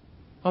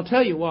 I'll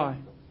tell you why.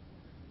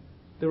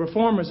 The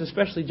Reformers,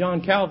 especially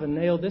John Calvin,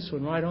 nailed this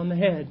one right on the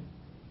head.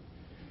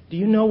 Do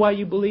you know why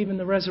you believe in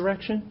the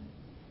resurrection?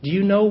 Do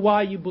you know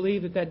why you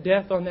believe that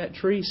death on that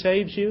tree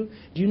saves you?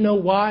 Do you know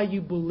why you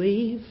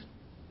believe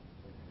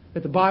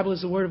that the Bible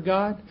is the Word of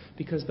God?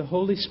 Because the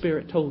Holy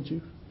Spirit told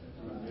you.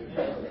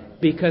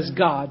 Because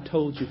God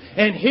told you.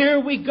 And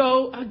here we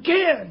go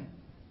again.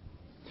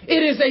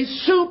 It is a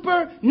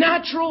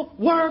supernatural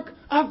work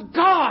of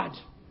God.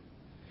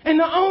 And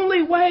the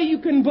only way you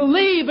can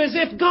believe is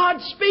if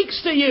God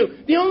speaks to you.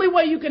 The only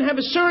way you can have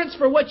assurance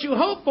for what you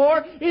hope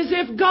for is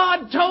if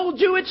God told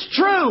you it's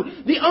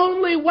true. The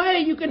only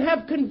way you can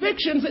have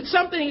convictions that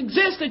something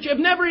exists that you've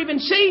never even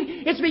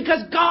seen is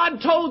because God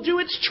told you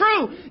it's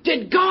true.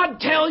 Did God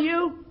tell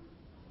you?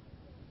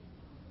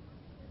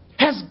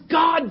 Has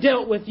God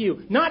dealt with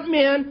you? Not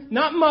men,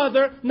 not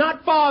mother,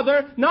 not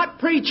father, not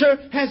preacher.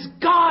 Has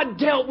God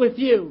dealt with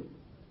you?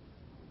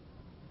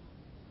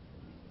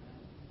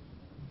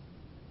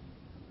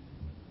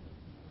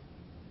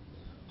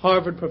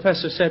 Harvard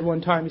professor said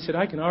one time, he said,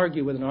 I can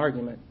argue with an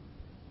argument.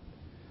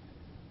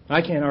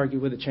 I can't argue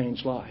with a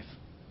changed life.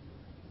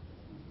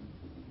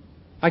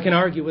 I can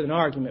argue with an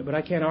argument, but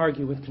I can't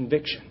argue with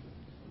conviction.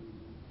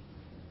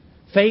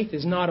 Faith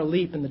is not a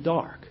leap in the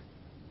dark.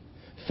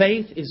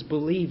 Faith is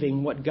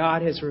believing what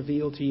God has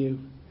revealed to you.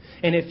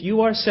 And if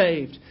you are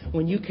saved,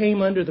 when you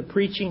came under the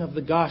preaching of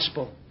the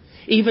gospel,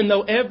 even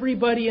though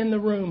everybody in the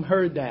room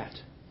heard that,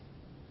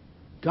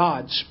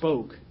 God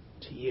spoke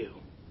to you.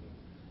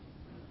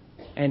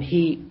 And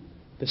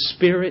the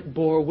Spirit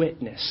bore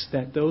witness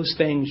that those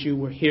things you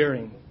were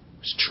hearing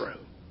was true.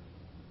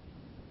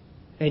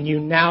 And you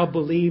now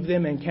believe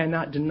them and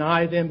cannot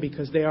deny them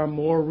because they are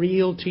more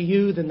real to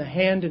you than the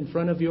hand in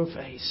front of your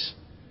face.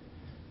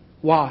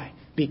 Why?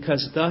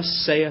 Because thus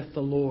saith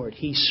the Lord,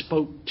 He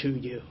spoke to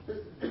you.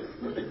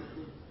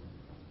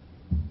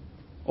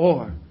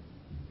 Or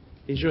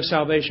is your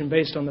salvation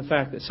based on the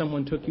fact that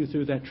someone took you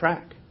through that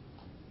track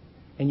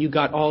and you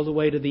got all the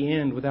way to the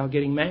end without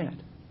getting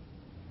mad?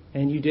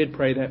 And you did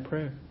pray that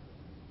prayer?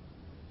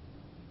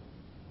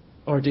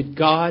 Or did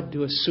God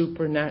do a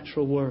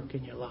supernatural work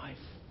in your life?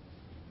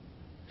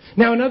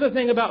 Now, another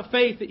thing about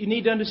faith that you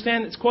need to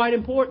understand that's quite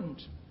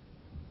important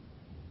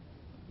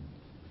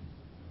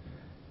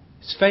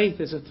is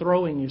faith is a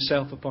throwing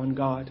yourself upon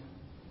God.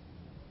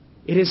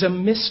 It is a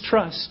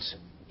mistrust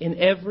in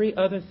every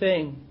other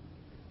thing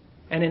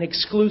and an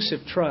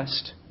exclusive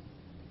trust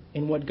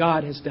in what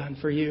God has done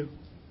for you.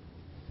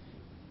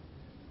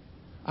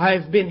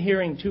 I've been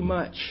hearing too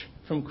much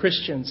from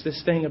Christians,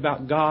 this thing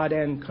about God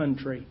and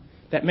country.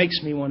 That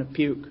makes me want to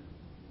puke.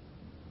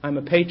 I'm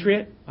a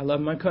patriot. I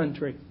love my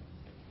country.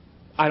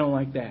 I don't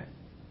like that.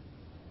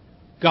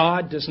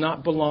 God does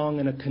not belong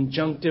in a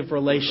conjunctive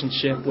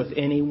relationship with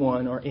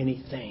anyone or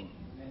anything.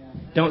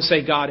 Don't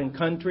say God and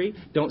country.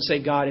 Don't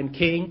say God and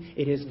king.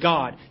 It is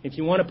God. If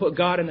you want to put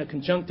God in a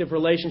conjunctive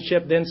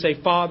relationship, then say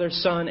Father,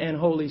 Son, and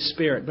Holy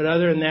Spirit. But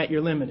other than that,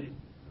 you're limited.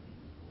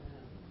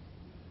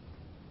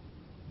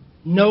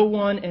 No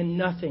one and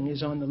nothing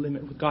is on the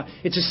limit with God.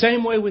 It's the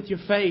same way with your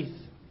faith.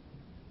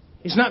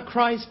 It's not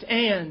Christ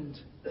and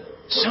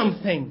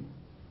something.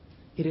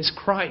 It is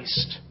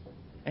Christ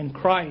and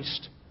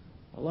Christ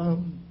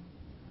alone.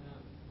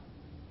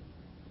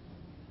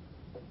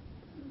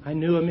 I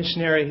knew a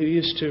missionary who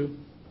used to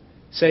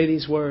say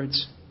these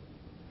words.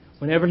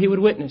 Whenever he would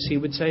witness, he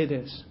would say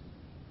this.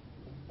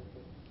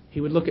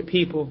 He would look at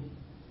people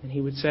and he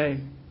would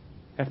say,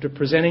 after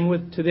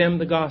presenting to them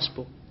the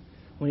gospel,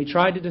 when he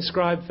tried to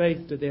describe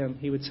faith to them,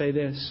 he would say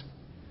this: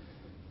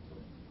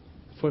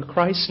 for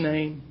Christ's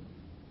name,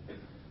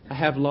 I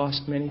have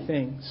lost many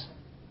things.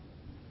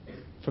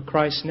 For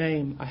Christ's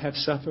name, I have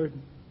suffered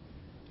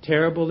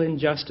terrible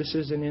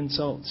injustices and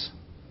insults.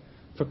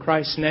 For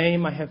Christ's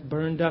name, I have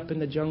burned up in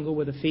the jungle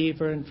with a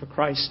fever. And for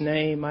Christ's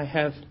name, I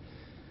have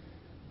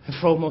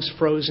almost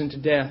frozen to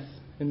death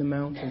in the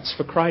mountains.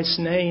 For Christ's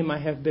name, I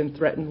have been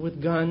threatened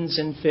with guns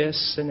and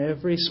fists and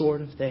every sort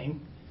of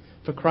thing.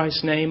 For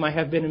Christ's name, I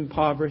have been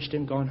impoverished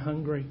and gone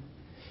hungry.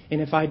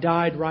 And if I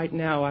died right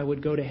now, I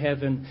would go to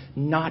heaven,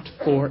 not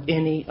for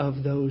any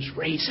of those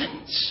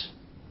reasons.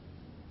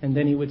 And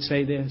then he would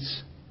say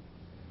this: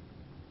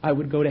 I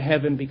would go to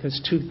heaven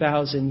because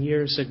 2,000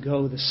 years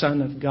ago, the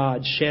Son of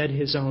God shed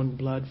His own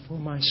blood for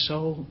my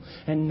soul.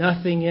 And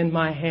nothing in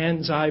my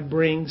hands I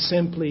bring,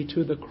 simply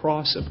to the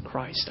cross of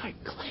Christ I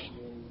cling.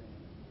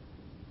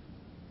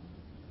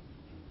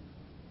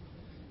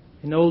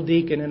 An old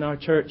deacon in our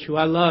church who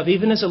I love,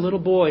 even as a little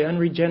boy,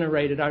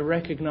 unregenerated, I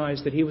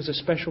recognized that he was a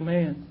special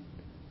man.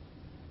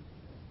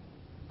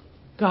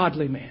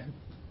 Godly man.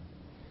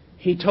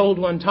 He told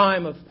one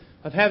time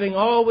of having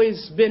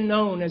always been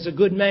known as a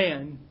good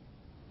man.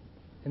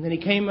 And then he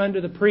came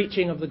under the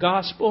preaching of the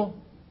gospel.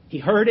 He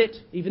heard it.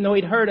 Even though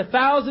he'd heard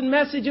 1,000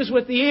 messages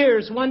with the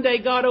ears, one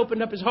day God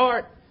opened up his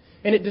heart.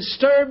 And it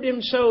disturbed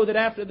him so that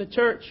after the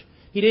church,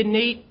 he didn't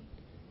eat.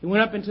 He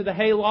went up into the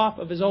hayloft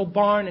of his old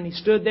barn and he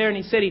stood there and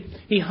he said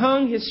he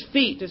hung his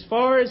feet as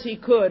far as he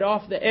could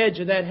off the edge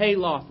of that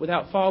hayloft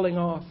without falling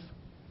off.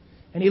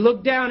 And he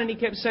looked down and he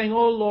kept saying,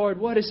 "Oh Lord,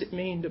 what does it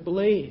mean to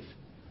believe?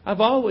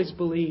 I've always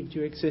believed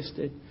you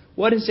existed.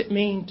 What does it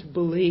mean to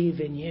believe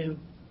in you?"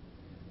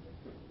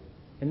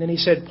 And then he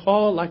said,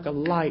 "Paul, like a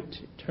light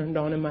turned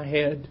on in my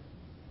head."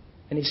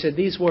 And he said,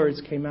 these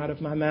words came out of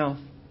my mouth: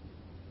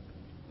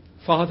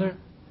 "Father,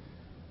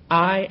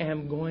 I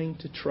am going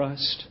to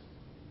trust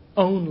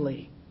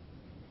only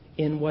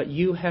in what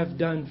you have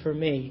done for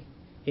me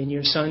in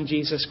your Son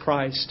Jesus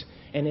Christ.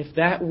 And if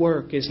that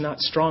work is not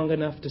strong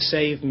enough to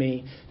save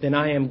me, then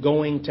I am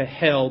going to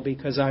hell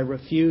because I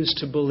refuse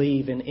to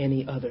believe in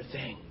any other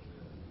thing.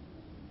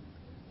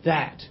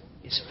 That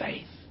is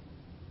faith.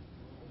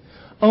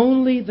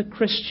 Only the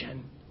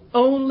Christian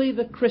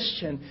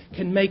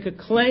can make a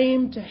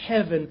claim to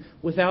heaven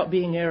without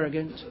being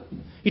arrogant.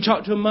 You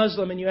talk to a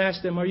Muslim and you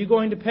ask them, are you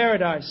going to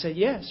paradise? Say,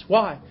 yes.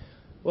 Why?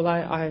 Well,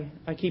 I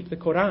keep the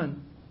Quran.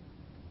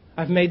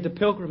 I've made the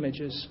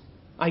pilgrimages.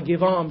 I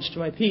give alms to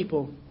my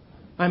people.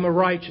 I'm a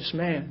righteous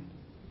man.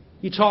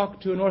 You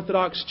talk to an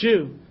Orthodox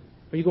Jew.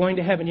 Are you going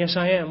to heaven? Yes,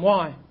 I am.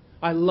 Why?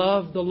 I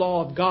love the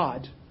law of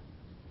God.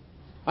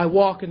 I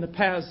walk in the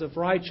paths of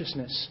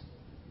righteousness.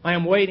 I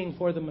am waiting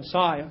for the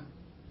Messiah.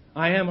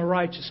 I am a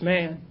righteous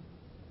man.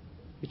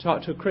 You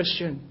talk to a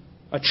Christian,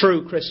 a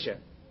true Christian.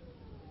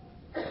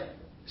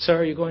 Sir,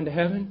 are you going to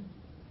heaven?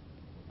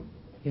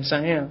 Yes,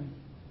 I am.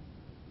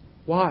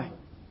 Why?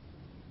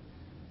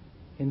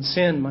 In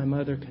sin, my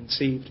mother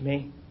conceived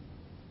me.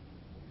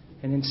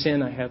 And in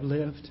sin, I have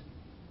lived.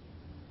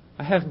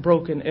 I have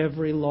broken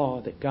every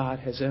law that God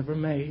has ever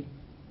made.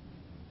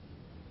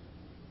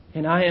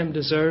 And I am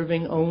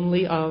deserving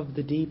only of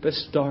the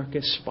deepest,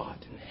 darkest spot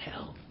in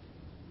hell.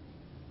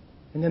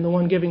 And then the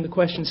one giving the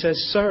question says,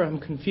 Sir, I'm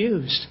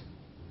confused.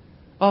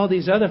 All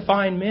these other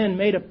fine men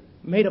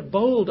made a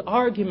bold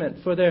argument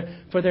for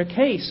their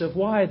case of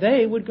why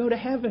they would go to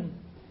heaven.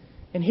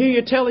 And here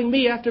you're telling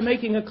me, after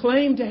making a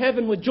claim to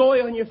heaven with joy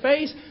on your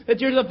face,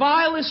 that you're the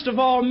vilest of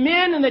all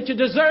men and that you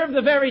deserve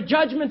the very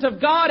judgment of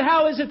God.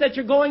 How is it that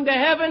you're going to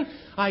heaven?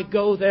 I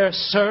go there,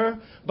 sir,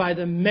 by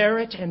the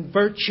merit and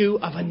virtue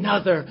of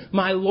another,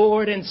 my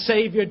Lord and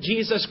Savior,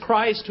 Jesus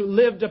Christ, who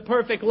lived a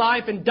perfect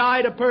life and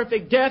died a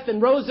perfect death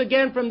and rose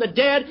again from the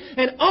dead,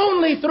 and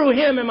only through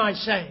Him am I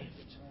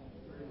saved.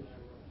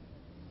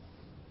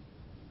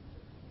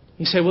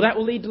 You say, well, that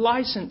will lead to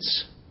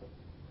license.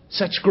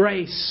 Such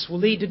grace will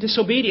lead to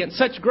disobedience.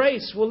 Such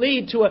grace will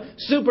lead to a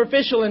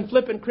superficial and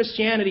flippant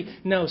Christianity.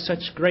 No,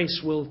 such grace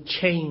will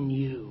chain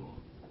you.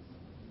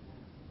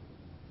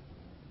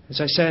 As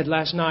I said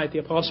last night, the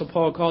Apostle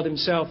Paul called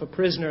himself a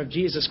prisoner of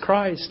Jesus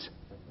Christ.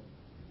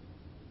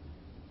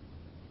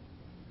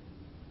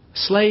 A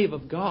slave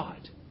of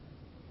God.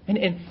 And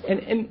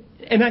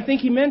I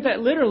think he meant that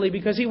literally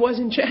because he was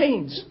in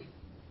chains.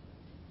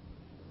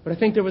 But I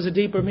think there was a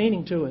deeper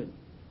meaning to it.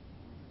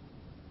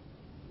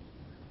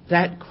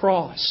 That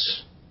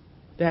cross,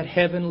 that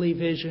heavenly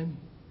vision,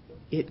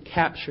 it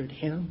captured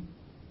him.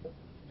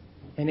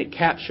 And it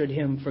captured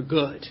him for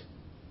good.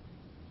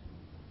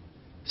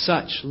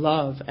 Such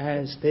love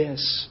as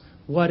this.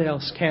 What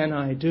else can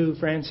I do?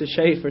 Francis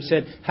Schaeffer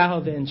said,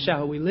 how then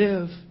shall we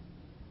live?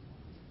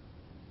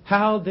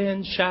 How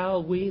then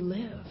shall we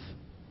live?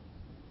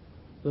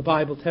 The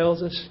Bible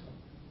tells us,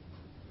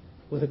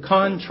 with a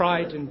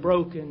contrite and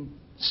broken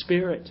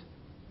spirit,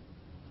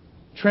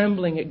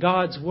 trembling at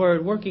God's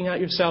Word, working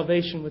out your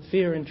salvation with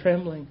fear and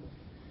trembling.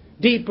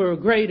 Deeper,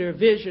 greater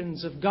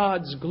visions of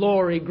God's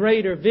glory,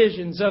 greater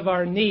visions of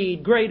our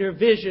need, greater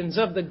visions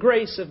of the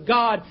grace of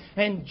God,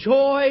 and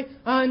joy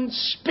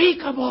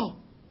unspeakable.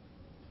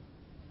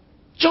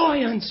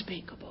 Joy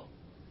unspeakable.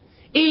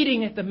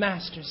 Eating at the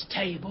Master's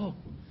table.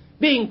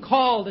 Being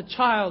called a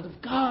child of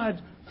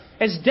God.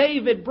 As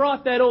David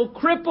brought that old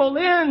cripple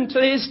in to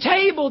his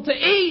table to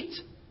eat.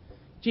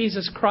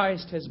 Jesus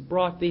Christ has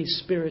brought these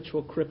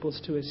spiritual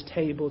cripples to His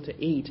table to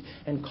eat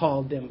and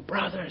called them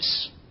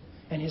brothers.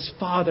 And His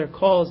Father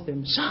calls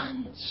them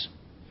sons.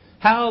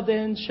 How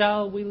then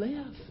shall we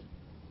live?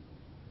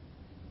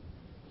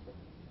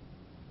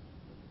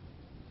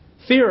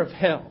 Fear of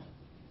hell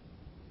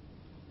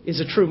is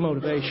a true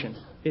motivation.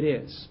 It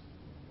is.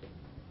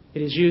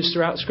 It is used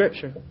throughout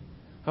Scripture.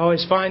 I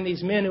always find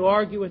these men who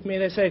argue with me,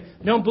 they say,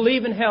 don't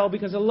believe in hell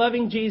because a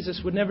loving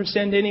Jesus would never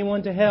send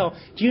anyone to hell.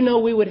 Do you know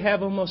we would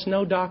have almost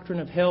no doctrine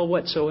of hell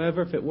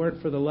whatsoever if it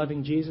weren't for the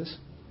loving Jesus?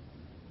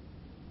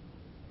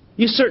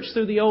 You search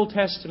through the Old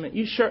Testament.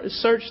 You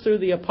search through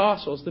the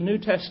Apostles, the New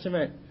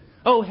Testament.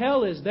 Oh,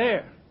 hell is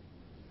there.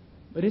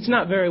 But it's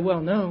not very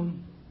well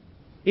known.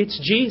 It's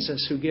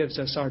Jesus who gives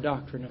us our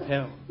doctrine of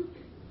hell.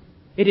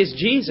 It is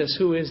Jesus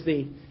who is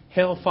the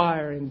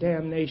hellfire and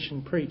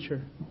damnation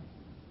preacher.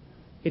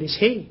 It is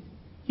He.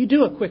 You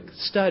do a quick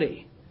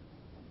study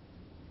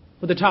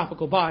with the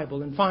topical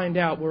Bible and find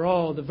out where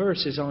all the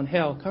verses on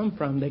hell come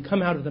from. They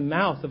come out of the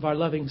mouth of our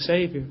loving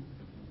Savior.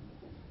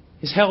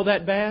 Is hell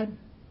that bad?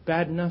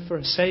 Bad enough for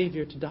a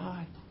Savior to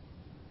die.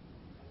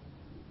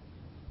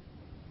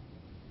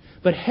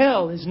 But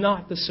hell is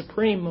not the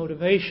supreme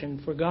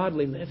motivation for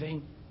godly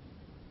living.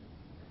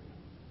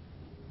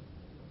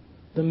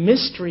 The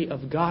mystery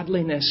of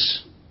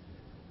godliness,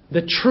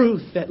 the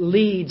truth that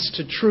leads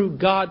to true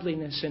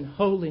godliness and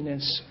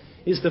holiness,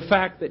 is the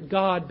fact that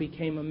God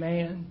became a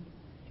man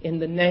in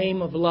the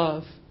name of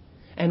love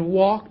and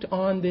walked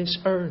on this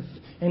earth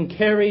and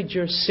carried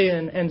your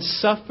sin and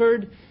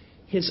suffered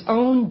His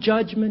own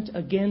judgment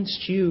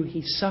against you.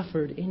 He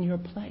suffered in your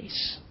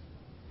place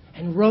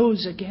and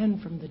rose again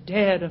from the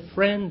dead, a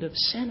friend of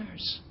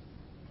sinners.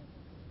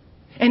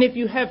 And if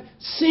you have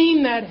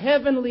seen that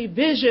heavenly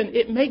vision,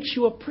 it makes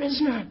you a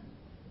prisoner.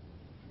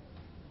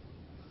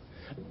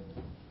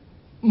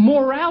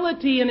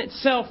 Morality in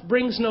itself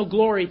brings no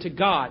glory to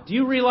God. Do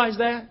you realize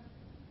that?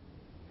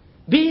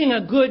 Being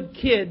a good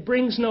kid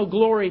brings no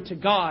glory to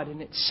God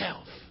in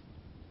itself.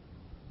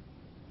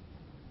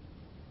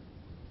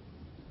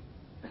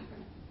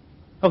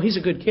 Oh, he's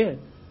a good kid.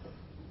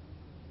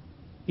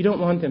 You don't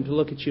want them to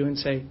look at you and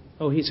say,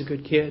 oh, he's a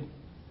good kid.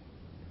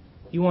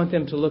 You want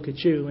them to look at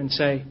you and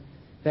say,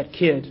 that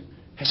kid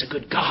has a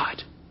good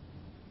God.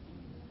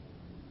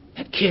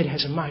 That kid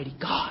has a mighty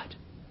God.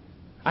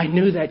 I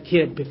knew that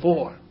kid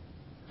before.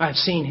 I've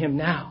seen him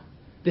now.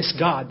 This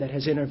God that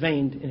has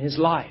intervened in his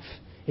life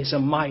is a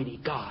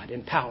mighty God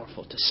and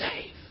powerful to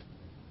save.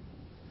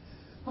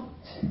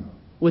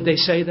 Would they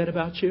say that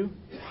about you?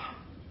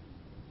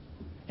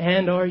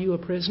 And are you a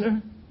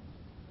prisoner?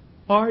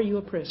 Are you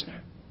a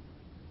prisoner?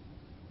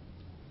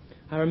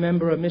 I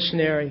remember a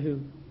missionary who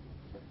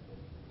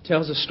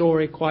tells a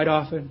story quite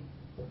often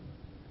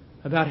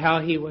about how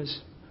he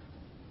was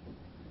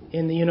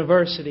in the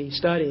university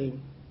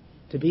studying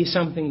to be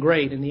something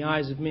great in the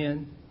eyes of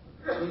men.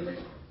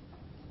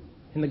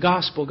 And the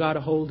gospel got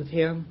a hold of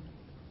him.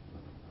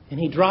 And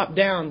he dropped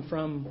down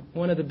from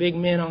one of the big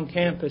men on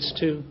campus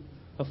to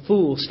a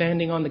fool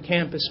standing on the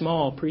campus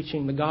mall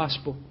preaching the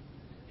gospel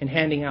and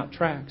handing out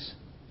tracts.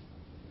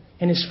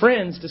 And his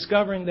friends,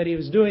 discovering that he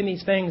was doing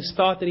these things,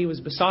 thought that he was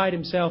beside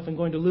himself and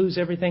going to lose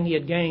everything he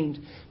had gained.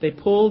 They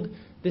pulled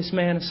this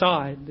man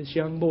aside, this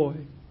young boy,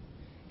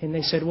 and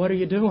they said, what are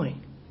you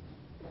doing?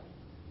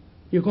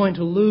 You're going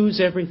to lose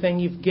everything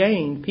you've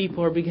gained.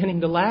 People are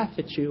beginning to laugh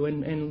at you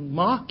and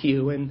mock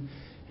you.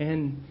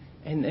 And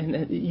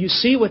you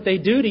see what they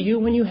do to you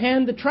when you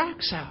hand the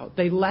tracts out.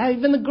 They laugh,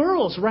 even the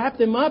girls wrap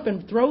them up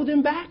and throw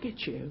them back at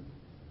you.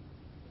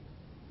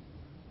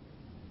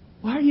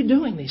 Why are you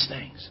doing these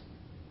things?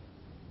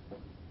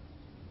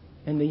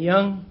 And the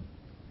young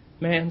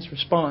man's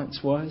response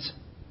was,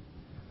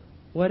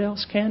 what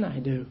else can I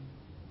do?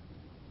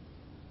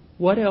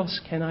 What else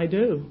can I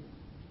do?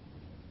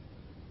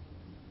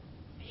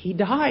 He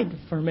died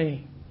for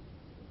me.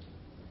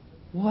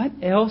 What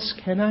else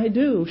can I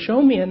do?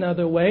 Show me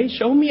another way.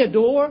 Show me a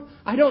door.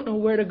 I don't know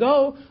where to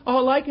go.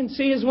 All I can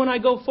see is when I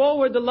go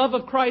forward, the love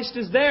of Christ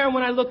is there.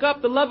 When I look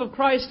up, the love of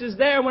Christ is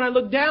there. When I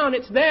look down,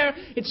 it's there.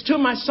 It's to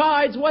my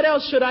sides. What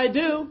else should I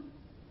do?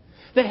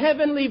 The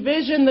heavenly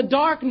vision, the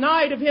dark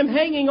night of Him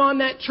hanging on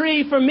that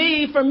tree for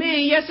me, for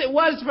me. Yes, it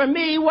was for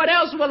me. What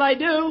else will I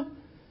do?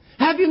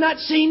 Have you not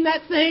seen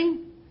that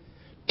thing?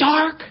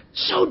 Dark,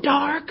 so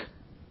dark,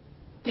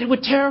 that it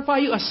would terrify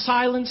you. A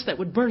silence that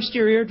would burst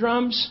your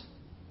eardrums.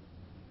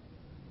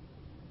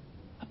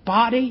 A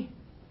body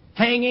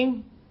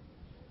hanging.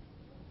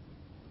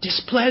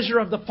 Displeasure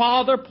of the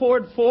Father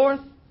poured forth.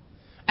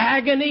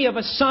 Agony of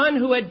a son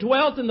who had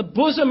dwelt in the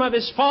bosom of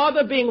his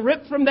father, being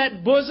ripped from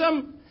that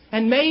bosom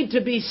and made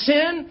to be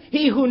sin,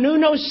 he who knew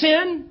no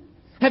sin.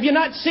 Have you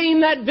not seen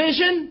that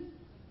vision?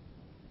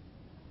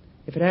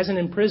 If it hasn't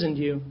imprisoned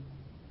you,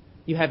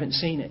 you haven't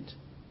seen it.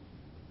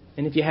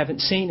 And if you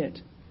haven't seen it,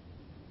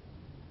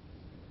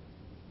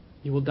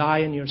 you will die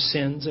in your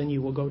sins and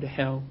you will go to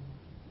hell.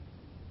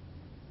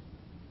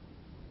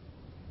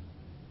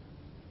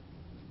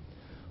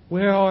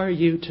 Where are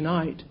you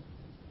tonight?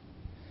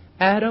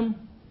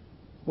 Adam,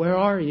 where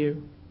are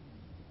you?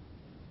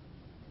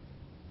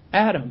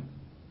 Adam.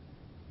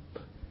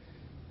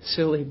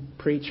 Silly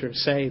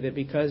preachers say that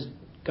because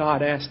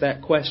God asked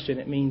that question,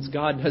 it means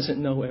God doesn't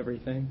know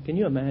everything. Can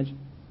you imagine?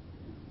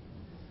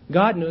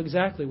 God knew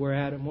exactly where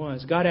Adam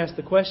was. God asked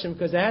the question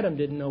because Adam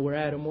didn't know where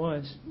Adam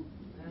was.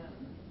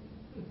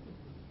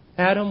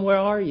 Adam, where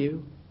are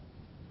you?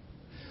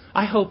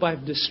 I hope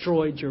I've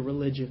destroyed your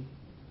religion.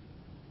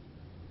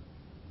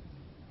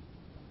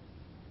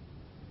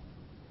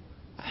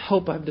 I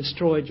hope I've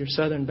destroyed your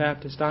Southern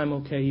Baptist, I'm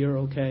okay, you're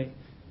okay,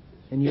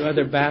 and you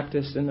other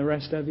Baptists and the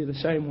rest of you the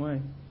same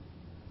way.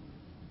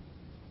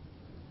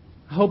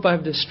 I hope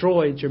I've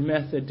destroyed your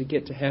method to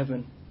get to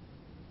heaven.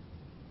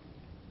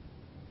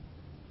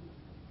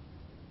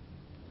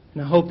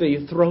 And I hope that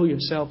you throw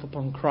yourself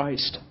upon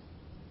Christ.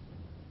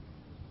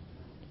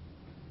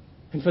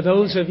 And for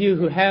those of you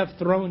who have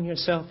thrown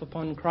yourself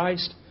upon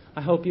Christ,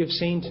 I hope you've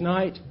seen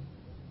tonight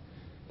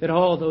that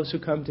all those who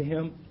come to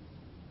Him,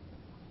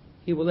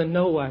 He will in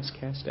no wise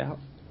cast out.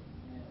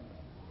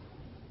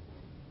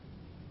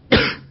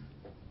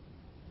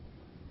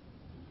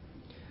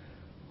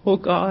 Oh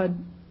God,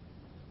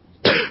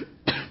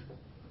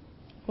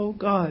 oh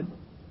God,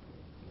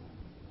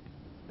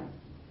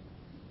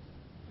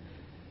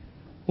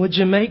 would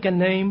you make a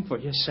name for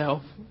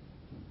yourself?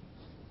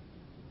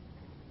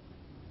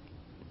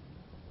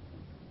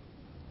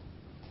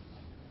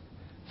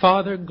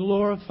 Father,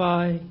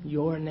 glorify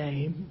your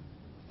name.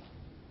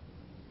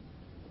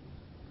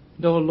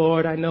 And, oh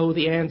Lord, I know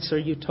the answer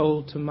you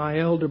told to my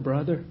elder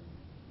brother.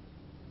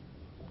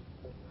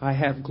 I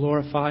have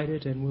glorified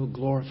it and will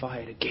glorify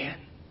it again.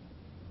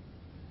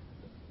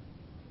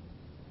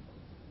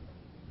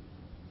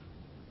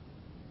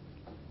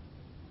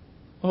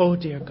 Oh,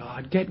 dear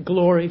God, get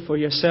glory for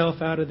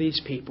yourself out of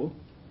these people.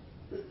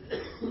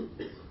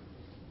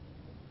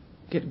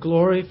 Get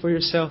glory for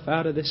yourself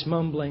out of this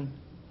mumbling.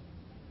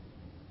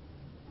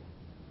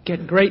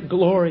 Get great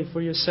glory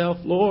for yourself,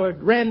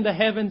 Lord. Rend the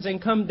heavens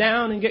and come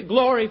down and get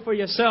glory for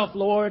yourself,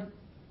 Lord.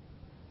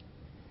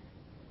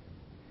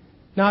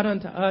 Not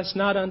unto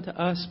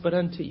us, but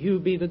unto you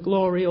be the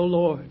glory, O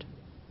Lord.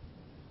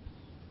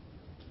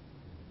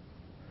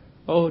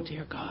 Oh,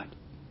 dear God.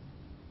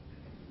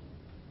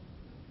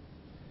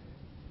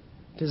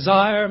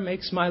 Desire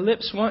makes my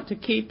lips want to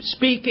keep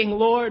speaking,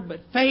 Lord, but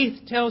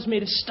faith tells me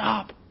to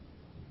stop.